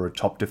defender or a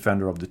top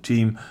defender of the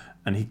team,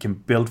 and he can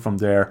build from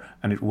there,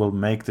 and it will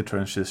make the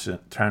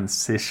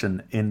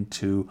transition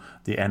into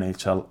the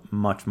NHL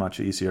much, much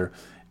easier.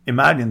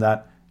 Imagine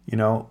that,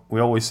 we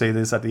always say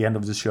this at the end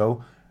of the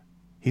show,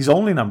 he's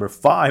only number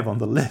 5 on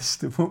the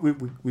list.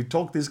 We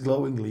talk this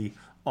glowingly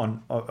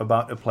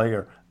about a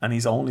player, and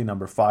he's only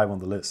number 5 on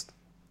the list.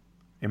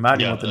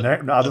 Imagine what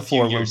the other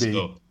 4 will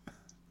be.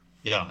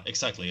 Yeah,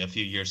 exactly. A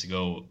few years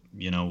ago,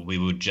 we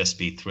would just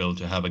be thrilled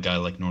to have a guy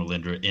like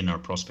Norlinder in our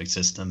prospect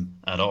system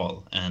at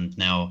all. And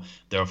now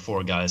there are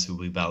 4 guys who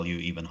we value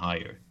even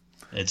higher.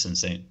 It's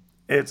insane.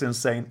 It's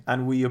insane,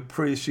 and we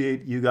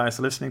appreciate you guys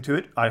listening to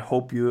it. I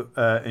hope you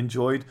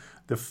enjoyed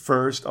the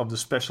first of the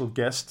special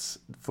guests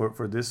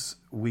for this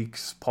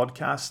week's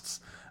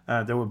podcasts.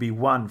 There will be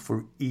one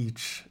for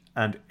each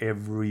and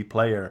every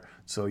player,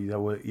 so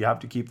you have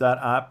to keep that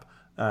app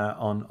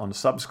on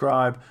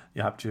subscribe.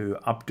 You have to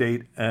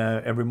update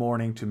every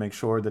morning to make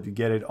sure that you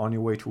get it on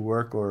your way to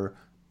work, or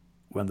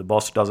when the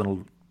boss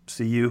doesn't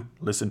see you,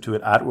 listen to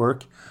it at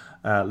work.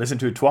 Listen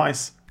to it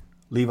twice.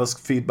 Leave us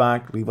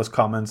feedback, leave us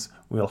comments.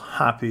 We're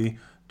happy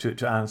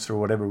to answer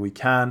whatever we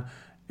can.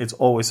 It's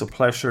always a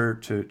pleasure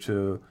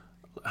to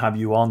have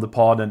you on the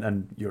pod,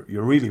 and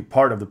you're really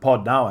part of the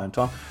pod now,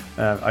 Anton.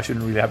 I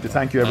shouldn't really have to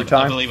thank you every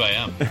time. I believe I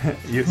am.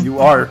 you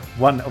are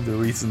one of the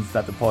reasons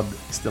that the pod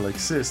still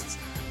exists,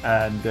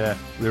 and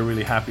we're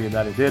really happy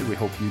that it did. We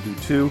hope you do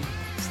too.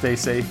 Stay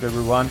safe,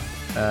 everyone,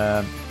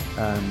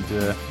 and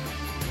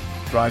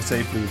drive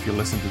safely if you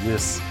listen to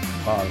this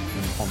while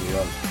on the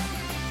road.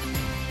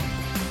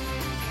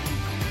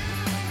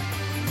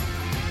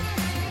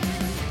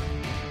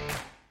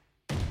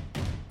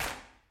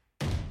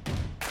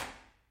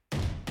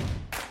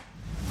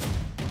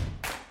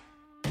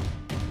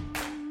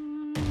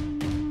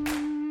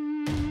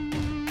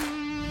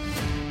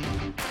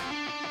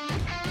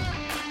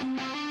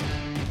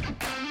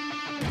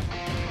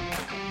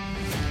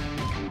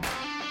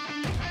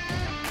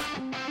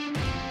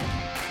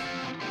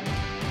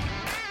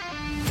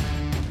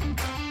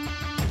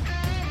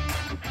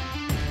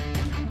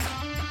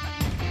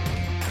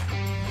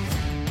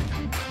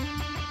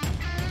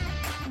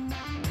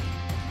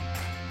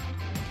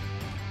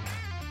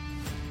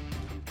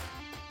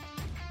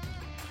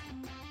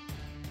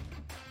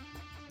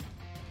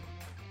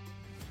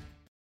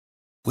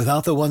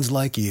 Without the ones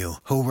like you,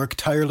 who work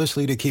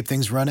tirelessly to keep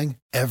things running,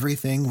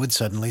 everything would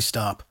suddenly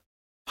stop.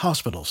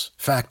 Hospitals,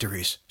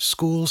 factories,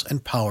 schools,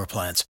 and power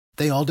plants,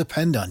 they all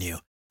depend on you.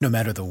 No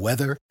matter the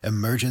weather,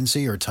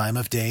 emergency, or time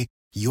of day,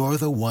 you're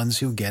the ones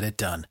who get it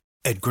done.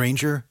 At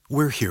Grainger,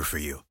 we're here for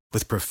you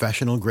with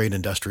professional-grade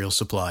industrial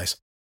supplies.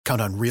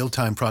 Count on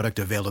real-time product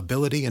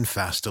availability and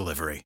fast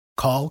delivery.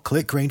 Call,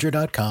 click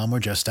Grainger.com, or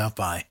just stop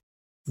by.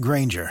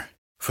 Grainger,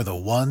 for the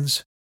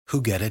ones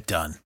who get it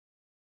done.